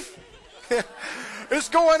 Keith is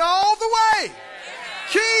going all the way.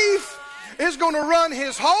 Keith is going to run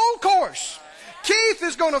his whole course. Keith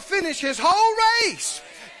is going to finish his whole race.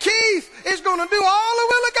 Keith is going to do all the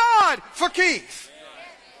will of God for Keith.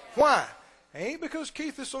 Why? It ain't because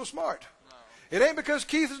Keith is so smart. It ain't because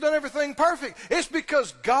Keith has done everything perfect. It's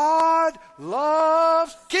because God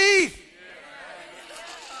loves Keith.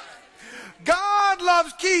 God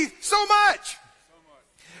loves Keith so much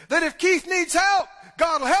that if Keith needs help,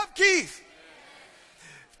 God will help Keith.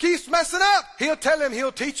 If Keith's messing up, He'll tell him,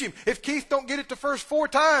 He'll teach him. If Keith don't get it the first 4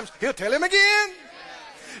 times, He'll tell him again.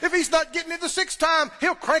 If he's not getting it the 6th time,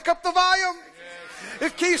 He'll crank up the volume.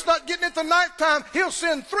 If Keith's not getting it the 9th time, He'll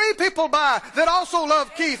send 3 people by that also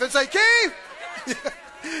love Keith and say, Keith,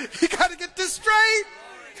 you got to get this straight.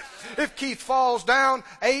 If Keith falls down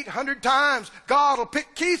 800 times, God will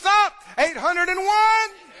pick Keith up 801.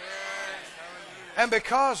 And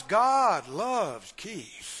because God loves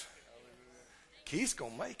Keith, Keith's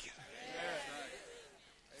going to make it.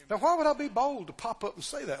 Now, why would I be bold to pop up and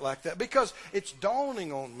say that like that? Because it's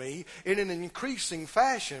dawning on me in an increasing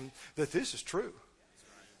fashion that this is true.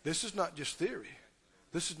 This is not just theory.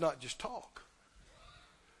 This is not just talk.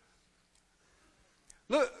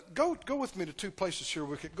 Look, go with me to 2 places here.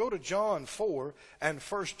 We could go to John 4 and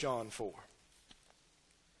 1 John 4.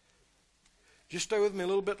 Just stay with me a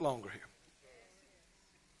little bit longer here.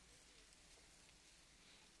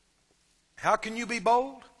 How can you be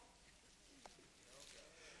bold?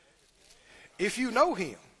 If you know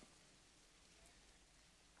Him.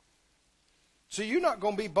 See, you're not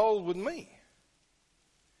going to be bold with me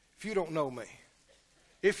if you don't know me.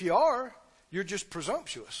 If you are, you're just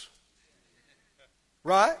presumptuous.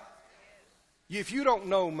 Right? If you don't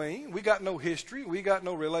know me, we got no history, we got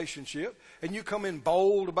no relationship, and you come in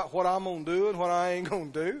bold about what I'm going to do and what I ain't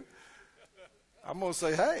going to do, I'm going to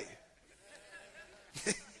say, hey,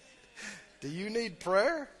 do you need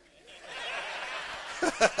prayer?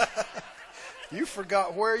 You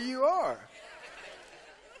forgot where you are.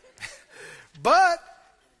 But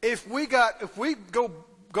if we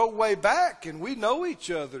go way back and we know each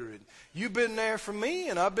other and you've been there for me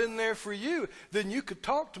and I've been there for you, then you could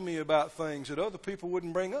talk to me about things that other people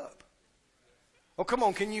wouldn't bring up. Oh, come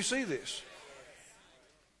on, can you see this?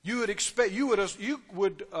 You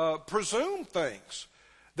would presume things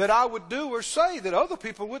that I would do or say that other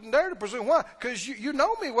people wouldn't dare to presume. Why? Because you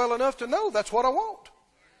know me well enough to know that's what I want.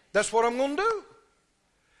 That's what I'm going to do.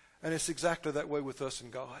 And it's exactly that way with us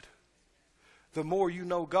and God. The more you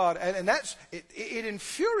know God, and it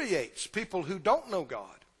infuriates people who don't know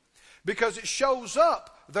God because it shows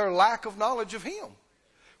up their lack of knowledge of Him.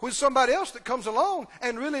 When somebody else that comes along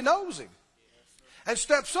and really knows Him and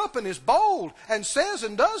steps up and is bold and says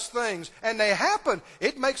and does things and they happen,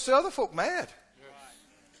 it makes the other folk mad.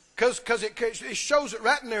 Because it shows it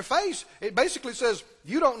right in their face. It basically says,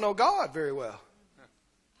 you don't know God very well.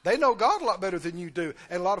 They know God a lot better than you do.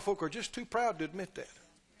 And a lot of folk are just too proud to admit that.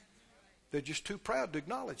 They're just too proud to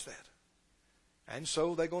acknowledge that. And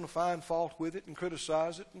so they're going to find fault with it and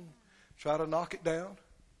criticize it and try to knock it down.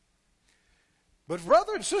 But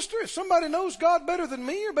brother and sister, if somebody knows God better than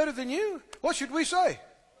me or better than you, what should we say?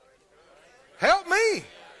 Help me.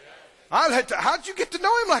 How'd you get to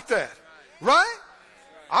know Him like that? Right?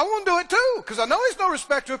 I want to do it too, because I know He's no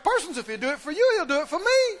respecter of persons. If He'll do it for you, He'll do it for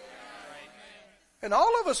me. And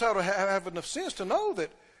all of us ought to have enough sense to know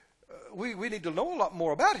that we need to know a lot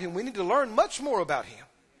more about Him. We need to learn much more about Him.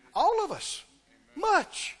 All of us.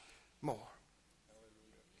 Much more.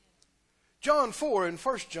 John 4 and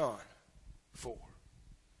 1 John 4.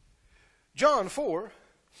 John 4.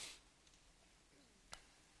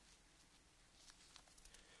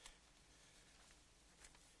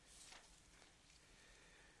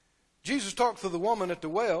 Jesus talked to the woman at the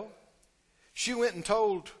well. She went and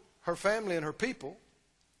told her family and her people.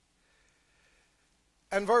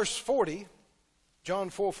 And verse 40, John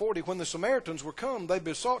 4:40, when the Samaritans were come, they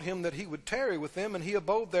besought Him that He would tarry with them, and He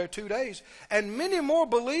abode there 2 days. And many more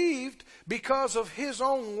believed because of His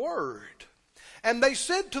own word. And they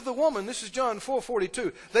said to the woman, this is John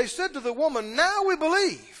 4:42, they said to the woman, now we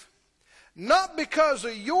believe, not because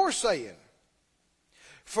of your saying,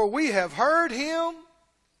 for we have heard Him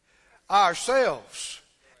ourselves.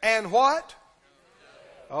 And what?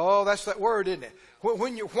 Oh, that's that word, isn't it?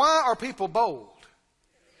 Why are people bold?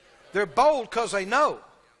 They're bold because they know.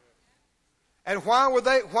 And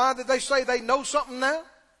why did they say they know something now?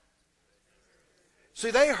 See,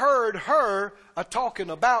 they heard her talking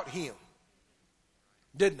about Him.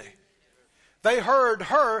 Didn't they? They heard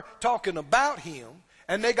her talking about Him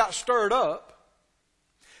and they got stirred up.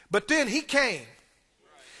 But then He came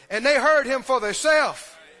and they heard Him for themselves.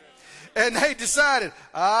 And they decided,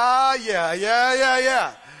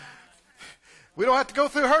 yeah. We don't have to go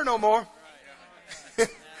through her no more.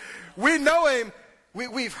 We know Him.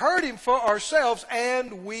 We've heard Him for ourselves,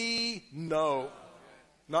 and we know.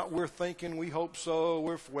 Not we're thinking, we hope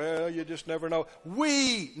so. Well, you just never know.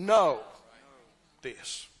 We know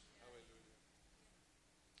this.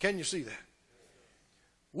 Can you see that?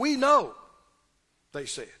 We know, they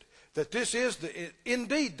said, that this is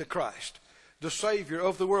indeed the Christ, the Savior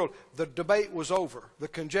of the world. The debate was over. The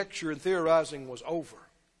conjecture and theorizing was over.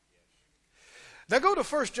 Now go to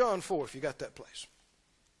 1 John 4 if you got that place.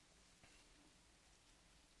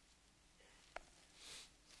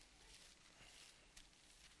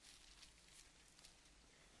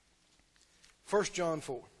 1 John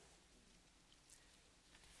 4.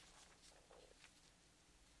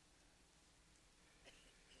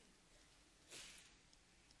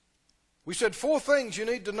 We said 4 things you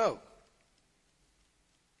need to know.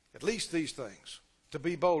 At least these things. To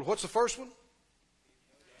be bold. What's the first one?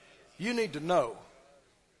 You need to know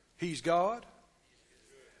He's God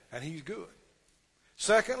and He's good.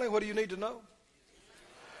 Secondly, what do you need to know?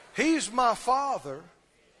 He's my Father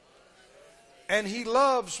and He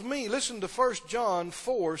loves me. Listen to 1 John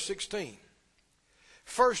 4:16.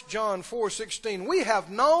 1 John 4:16. We have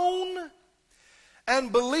known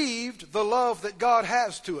and believed the love that God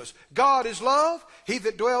has to us. God is love. He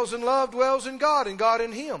that dwells in love dwells in God, and God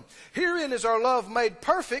in him. Herein is our love made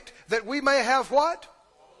perfect, that we may have what?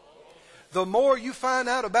 The more you find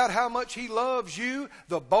out about how much He loves you,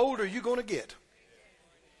 the bolder you're going to get.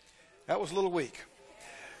 That was a little weak.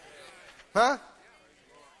 Huh?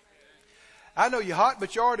 I know you're hot,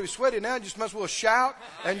 but you're already sweaty now. You just might as well shout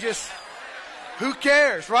and just, who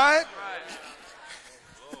cares, right?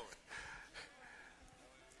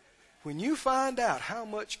 When you find out how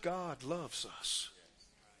much God loves us,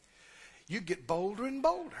 you get bolder and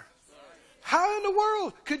bolder. How in the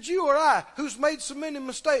world could you or I, who's made so many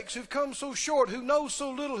mistakes, who've come so short, who knows so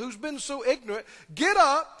little, who's been so ignorant, get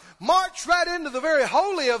up, march right into the very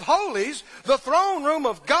holy of holies, the throne room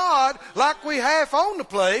of God, like we half own the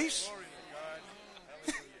place,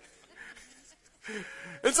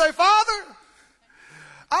 and say, Father,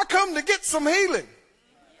 I come to get some healing.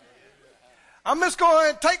 I'm just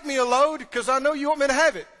going to take me a load because I know you want me to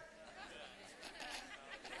have it.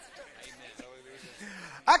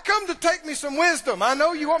 I come to take me some wisdom. I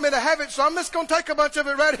know you want me to have it, so I'm just going to take a bunch of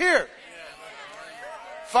it right here.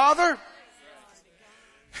 Father,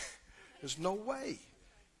 there's no way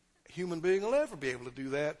a human being will ever be able to do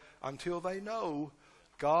that until they know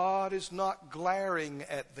God is not glaring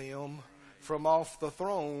at them from off the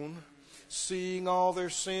throne, seeing all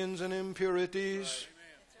their sins and impurities.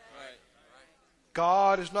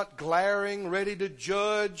 God is not glaring, ready to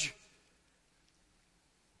judge.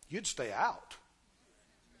 You'd stay out.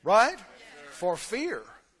 Right? For fear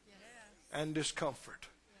and discomfort.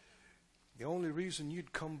 The only reason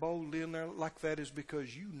you'd come boldly in there like that is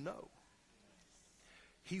because you know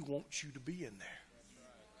He wants you to be in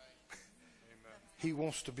there. He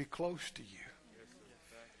wants to be close to you.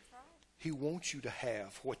 He wants you to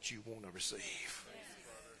have what you want to receive.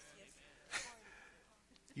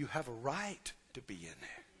 You have a right to be in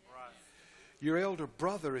there. Your elder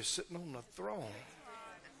brother is sitting on the throne.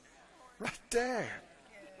 Right there.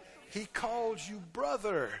 He calls you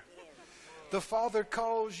brother. The Father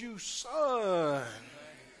calls you son.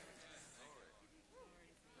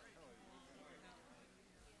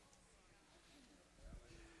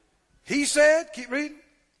 He said, keep reading.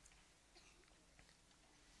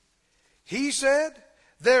 He said,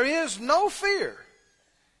 there is no fear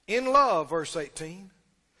in love, verse 18.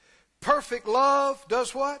 Perfect love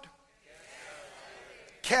does what?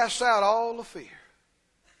 Casts out all the fear.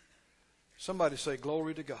 Somebody say,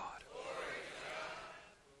 glory to God.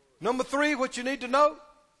 Number 3, what you need to know.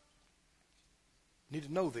 You need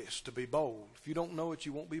to know this to be bold. If you don't know it,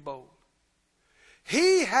 you won't be bold.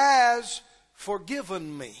 He has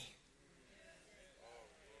forgiven me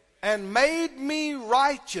and made me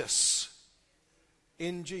righteous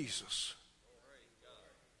in Jesus.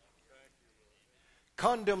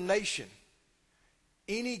 Condemnation,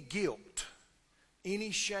 any guilt,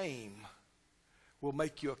 any shame will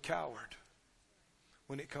make you a coward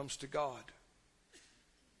when it comes to God.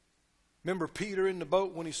 Remember Peter in the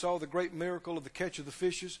boat when he saw the great miracle of the catch of the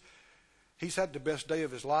fishes? He's had the best day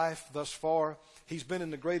of his life thus far. He's been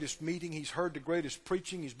in the greatest meeting. He's heard the greatest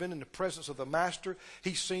preaching. He's been in the presence of the Master.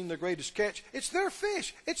 He's seen the greatest catch. It's their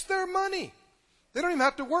fish. It's their money. They don't even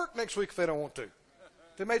have to work next week if they don't want to.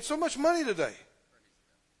 They made so much money today.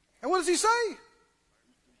 And what does he say?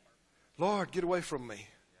 Lord, get away from me.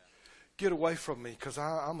 Get away from me because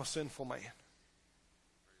I'm a sinful man.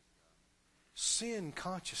 Sin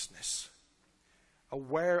consciousness,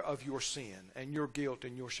 aware of your sin and your guilt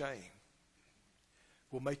and your shame,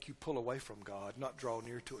 will make you pull away from God, not draw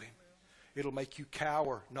near to Him. It'll make you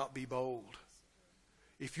cower, not be bold.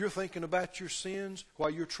 If you're thinking about your sins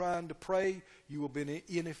while you're trying to pray, you will be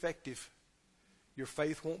ineffective. Your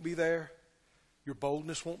faith won't be there. Your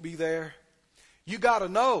boldness won't be there. You got to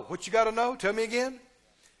know. What you got to know? Tell me again.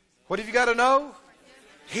 What have you got to know?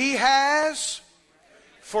 He has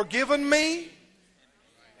forgiven me,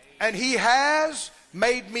 and He has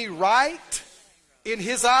made me right in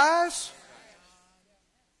His eyes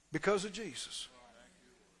because of Jesus.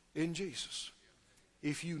 In Jesus.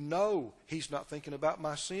 If you know He's not thinking about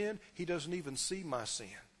my sin, He doesn't even see my sin.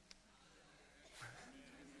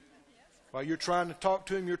 While you're trying to talk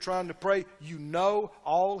to Him, you're trying to pray, you know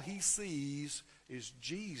all He sees is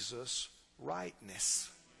Jesus' rightness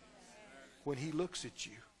when He looks at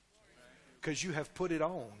you. Because you have put it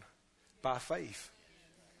on by faith.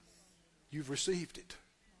 You've received it.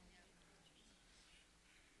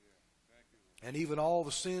 And even all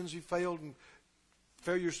the sins you failed and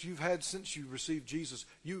failures you've had since you received Jesus,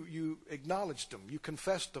 you acknowledged them, you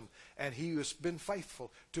confessed them, and He has been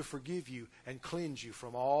faithful to forgive you and cleanse you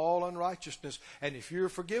from all unrighteousness. And if you're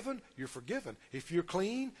forgiven, you're forgiven. If you're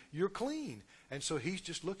clean, you're clean. And so He's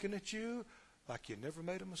just looking at you like you never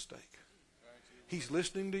made a mistake. He's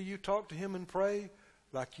listening to you talk to Him and pray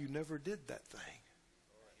like you never did that thing.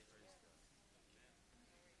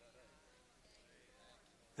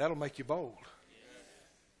 That'll make you bold.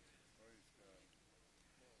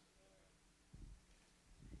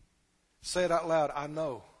 Say it out loud. I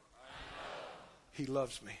know He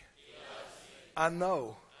loves me. I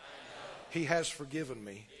know He has forgiven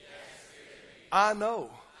me. I know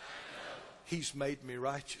He's made me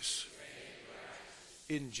righteous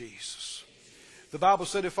in Jesus. The Bible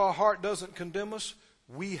said if our heart doesn't condemn us,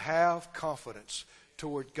 we have confidence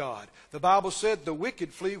toward God. The Bible said the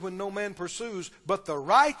wicked flee when no man pursues, but the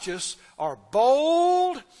righteous are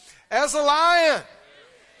bold as a lion.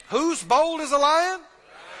 Who's bold as a lion?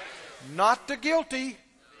 Not the guilty,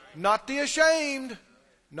 not the ashamed,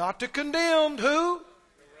 not the condemned. Who?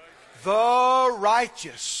 The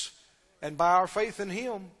righteous. And by our faith in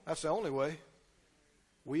Him, that's the only way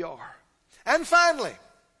we are. And finally,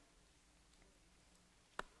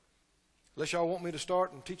 unless y'all want me to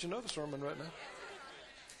start and teach another sermon right now.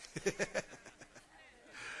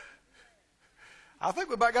 I think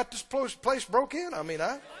we about got this place broke in. I mean,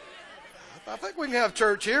 I think we can have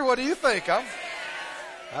church here. What do you think?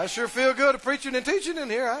 I sure feel good at preaching and teaching in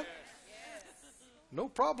here. No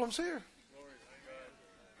problems here.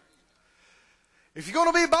 If you're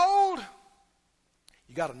going to be bold,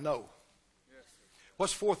 you got to know.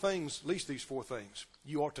 What's 4 things, at least these 4 things,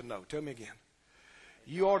 you ought to know? Tell me again.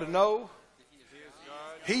 You ought to know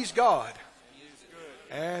He's God,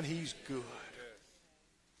 and He's good.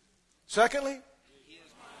 Secondly,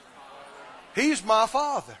 He's my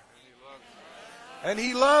Father, and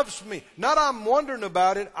He loves me. Not I'm wondering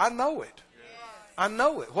about it, I know it. I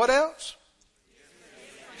know it. What else?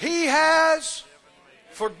 He has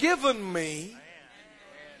forgiven me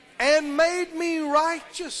and made me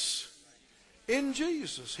righteous in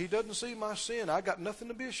Jesus. He doesn't see my sin. I got nothing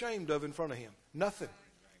to be ashamed of in front of Him. Nothing.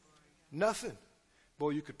 Nothing.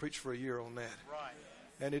 Boy, you could preach for a year on that.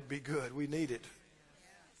 And it'd be good. We need it.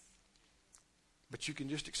 But you can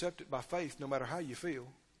just accept it by faith no matter how you feel.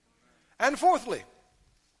 And fourthly,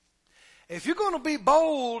 if you're going to be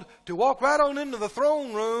bold to walk right on into the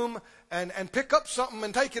throne room and pick up something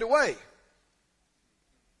and take it away.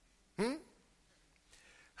 How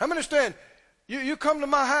many understand? You come to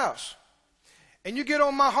my house and you get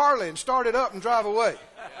on my Harley and start it up and drive away.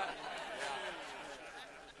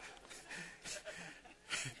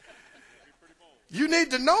 You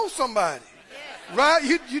need to know somebody, right?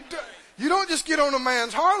 You don't just get on a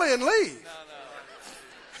man's Harley and leave.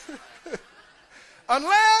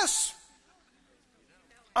 Unless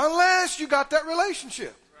you got that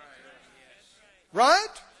relationship,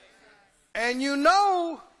 right? And you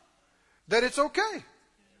know that it's okay.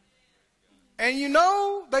 And you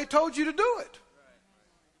know they told you to do it.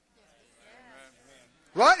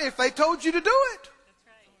 Right? If they told you to do it.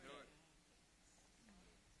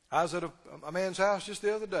 I was at a man's house just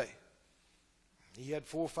the other day. He had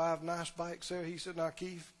 4 or 5 nice bikes there. He said, now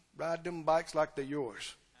Keith, ride them bikes like they're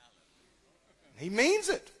yours. He means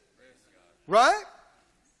it. Right?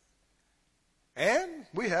 And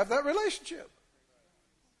we have that relationship.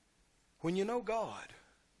 When you know God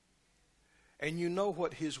and you know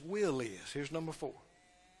what His will is. Here's number 4.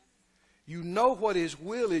 You know what His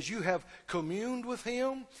will is. You have communed with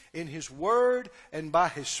Him in His Word and by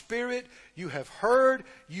His Spirit. You have heard.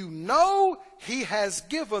 You know He has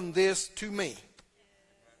given this to me.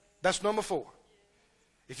 That's number 4.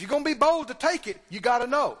 If you're going to be bold to take it, you got to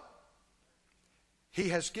know. He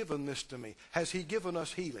has given this to me. Has He given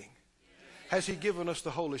us healing? Has He given us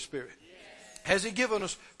the Holy Spirit? Has He given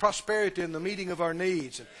us prosperity in the meeting of our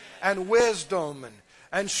needs and wisdom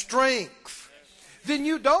and strength? Then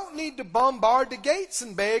you don't need to bombard the gates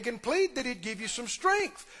and beg and plead that He'd give you some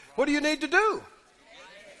strength. What do you need to do?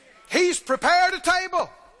 He's prepared a table.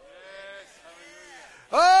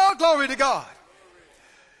 Oh, glory to God.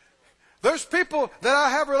 There's people that I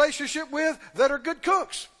have a relationship with that are good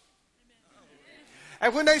cooks.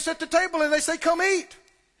 And when they sit at the table and they say, come eat,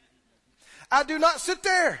 I do not sit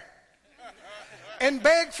there and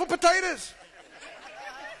beg for potatoes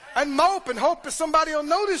and mope and hope that somebody will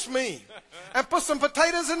notice me and put some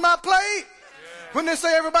potatoes in my plate when they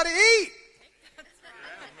say, everybody eat.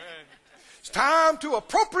 It's time to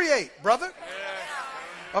appropriate, brother.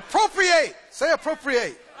 Appropriate. Say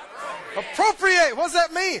appropriate. Appropriate. What does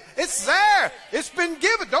that mean? It's there. It's been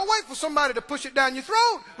given. Don't wait for somebody to push it down your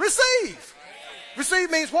throat. Receive.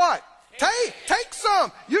 Receive means what? Take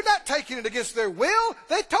some. You're not taking it against their will.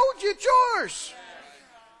 They told you it's yours.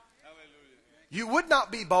 You would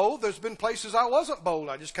not be bold. There's been places I wasn't bold.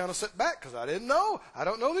 I just kind of sat back because I didn't know. I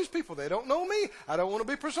don't know these people. They don't know me. I don't want to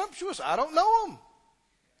be presumptuous. I don't know them.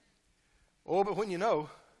 Oh, but when you know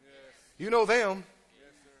them.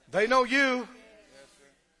 They know you.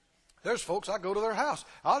 There's folks, I go to their house.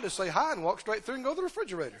 I'll just say hi and walk straight through and go to the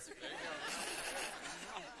refrigerator.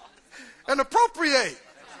 And appropriate.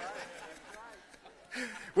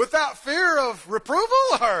 Without fear of reproval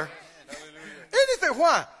or anything.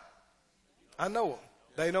 Why? I know them.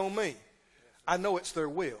 They know me. I know it's their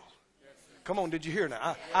will. Come on, did you hear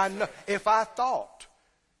now? I know. If I thought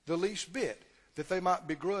the least bit that they might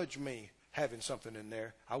begrudge me having something in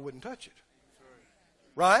there, I wouldn't touch it.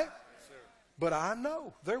 Right? But I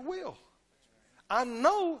know their will. I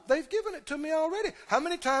know they've given it to me already. How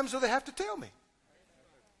many times do they have to tell me?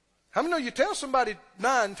 How many know you tell somebody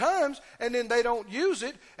 9 times and then they don't use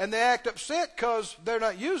it and they act upset because they're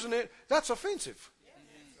not using it? That's offensive.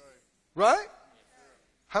 Right?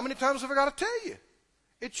 How many times have I got to tell you?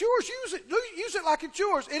 It's yours. Use it. Use it like it's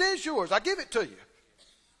yours. It is yours. I give it to you.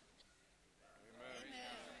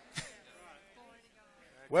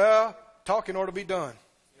 Well, talking ought to be done.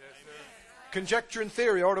 Conjecture and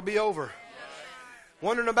theory ought to be over.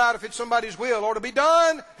 Wondering about if it's somebody's will ought to be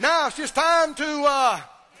done. Now it's just time to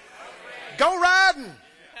go riding.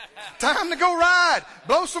 Time to go ride.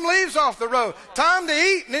 Blow some leaves off the road. Time to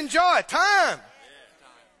eat and enjoy. Time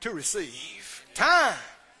to receive. Time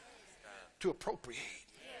to appropriate.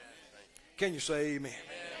 Can you say amen?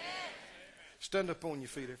 Stand up on your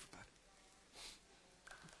feet, everybody.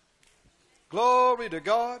 Glory to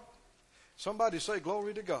God. Somebody say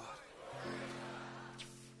glory to God.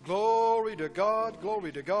 Glory to God.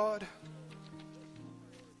 Glory to God.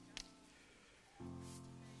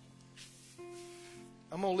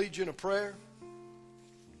 I'm going to lead you in a prayer.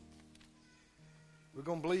 We're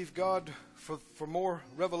going to believe God for more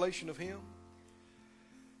revelation of Him.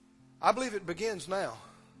 I believe it begins now.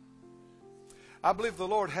 I believe the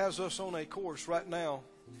Lord has us on a course right now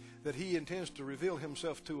that He intends to reveal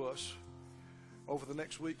Himself to us over the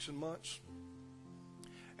next weeks and months.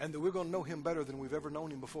 And that we're going to know Him better than we've ever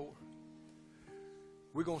known Him before.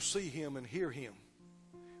 We're going to see Him and hear Him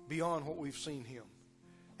beyond what we've seen Him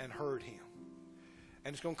and heard Him.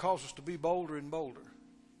 And it's going to cause us to be bolder and bolder.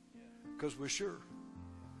 Because we're sure.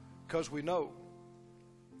 Because we know.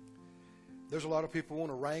 There's a lot of people who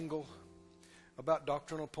want to wrangle about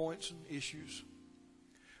doctrinal points and issues.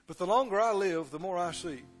 But the longer I live, the more I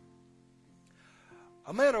see.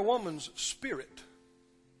 A man or woman's spirit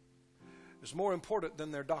is more important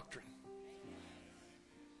than their doctrine.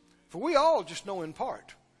 For we all just know in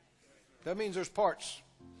part. That means there's parts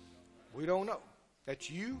we don't know. That's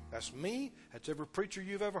you, that's me, that's every preacher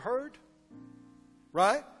you've ever heard.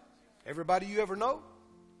 Right? Everybody you ever know.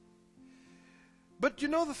 But you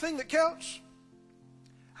know the thing that counts?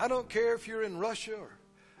 I don't care if you're in Russia or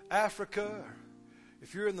Africa, or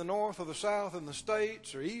if you're in the north or the south in the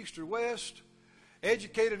States, or east or west,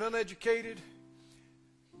 educated, uneducated,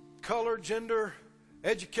 color, gender,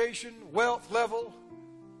 education, wealth level.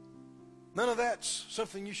 None of that's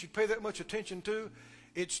something you should pay that much attention to.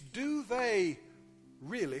 It's, do they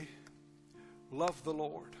really love the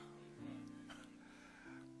Lord?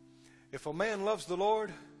 If a man loves the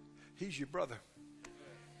Lord, he's your brother.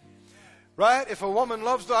 Right? If a woman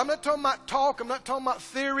loves the Lord, I'm not talking about talk, I'm not talking about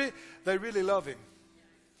theory. They really love Him.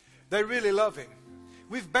 They really love Him.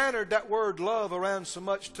 We've bannered that word love around so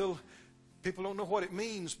much till people don't know what it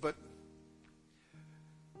means, but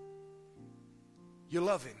you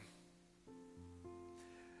love Him.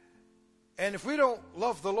 And if we don't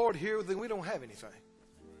love the Lord here, then we don't have anything.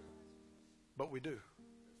 But we do.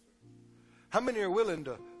 How many are willing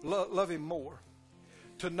to love Him more?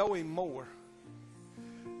 To know Him more?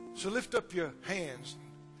 So lift up your hands.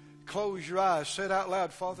 Close your eyes. Say it out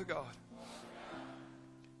loud, Father God.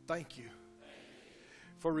 Thank you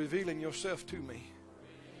for revealing yourself to me.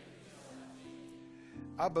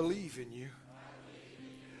 I believe in you.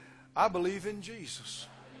 I believe in Jesus,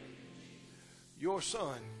 your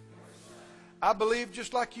Son. I believe,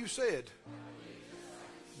 just like you said,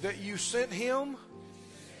 that you sent Him,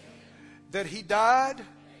 that He died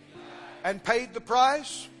and paid the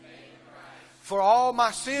price for all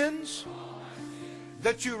my sins,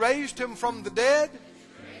 that you raised Him from the dead.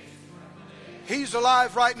 He's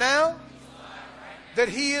alive right now, that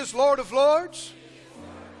He is Lord of Lords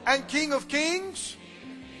and King of Kings.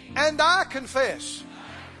 And I confess,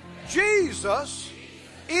 Jesus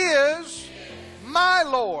is my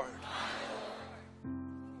Lord.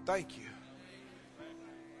 Thank you.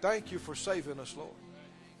 Thank you for saving us, Lord.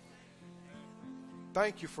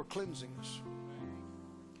 Thank you for cleansing us.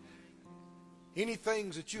 Any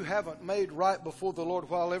things that you haven't made right before the Lord,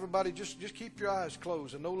 while everybody just keep your eyes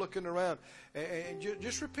closed and no looking around. And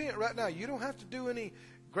just repent right now. You don't have to do any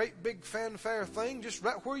great big fanfare thing. Just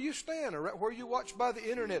right where you stand or right where you watch by the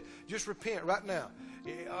internet, just repent right now.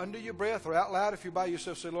 Under your breath or out loud if you're by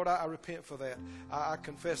yourself, say, Lord, I repent for that. I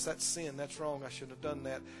confess that's sin. That's wrong. I shouldn't have done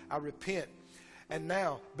that. I repent. And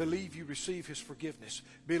now, believe you receive His forgiveness.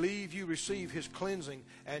 Believe you receive His cleansing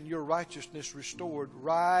and your righteousness restored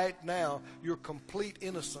right now. Your complete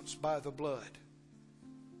innocence by the blood.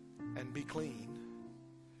 And be clean.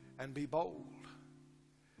 And be bold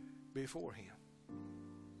before Him.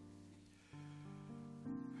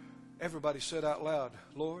 Everybody said out loud,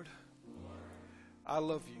 Lord, I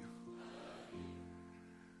love you.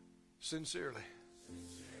 Sincerely.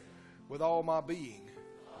 With all my being.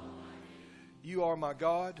 You are my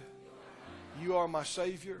God. You are my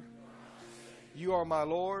Savior. You are my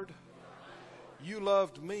Lord. You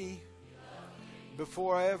loved me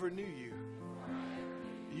before I ever knew you.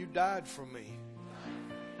 You died for me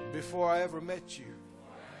before I ever met you.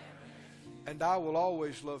 And I will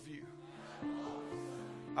always love you.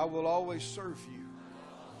 I will always serve you.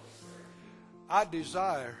 I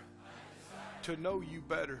desire to know you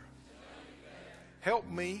better. Help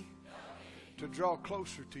me to draw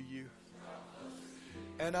closer to you.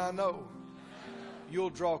 And I know you'll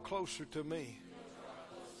draw closer to me.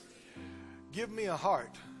 Give me a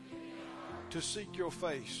heart to seek your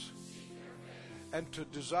face and to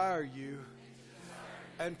desire you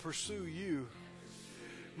and pursue you.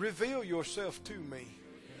 Reveal yourself to me.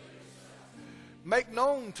 Make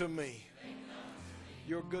known to me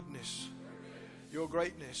your goodness, your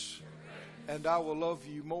greatness, and I will love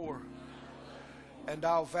you more, and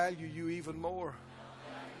I'll value you even more,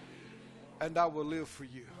 and I will live for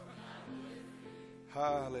you.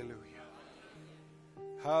 Hallelujah.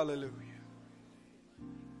 Hallelujah.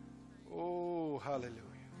 Oh, hallelujah.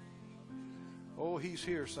 Oh, He's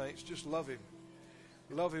here, saints. Just love Him.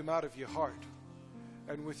 Love Him out of your heart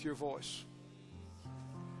and with your voice.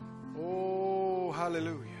 Oh,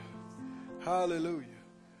 hallelujah. Hallelujah.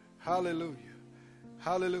 Hallelujah.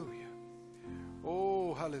 Hallelujah.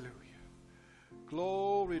 Oh, hallelujah.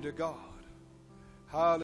 Glory to God. Hallelujah.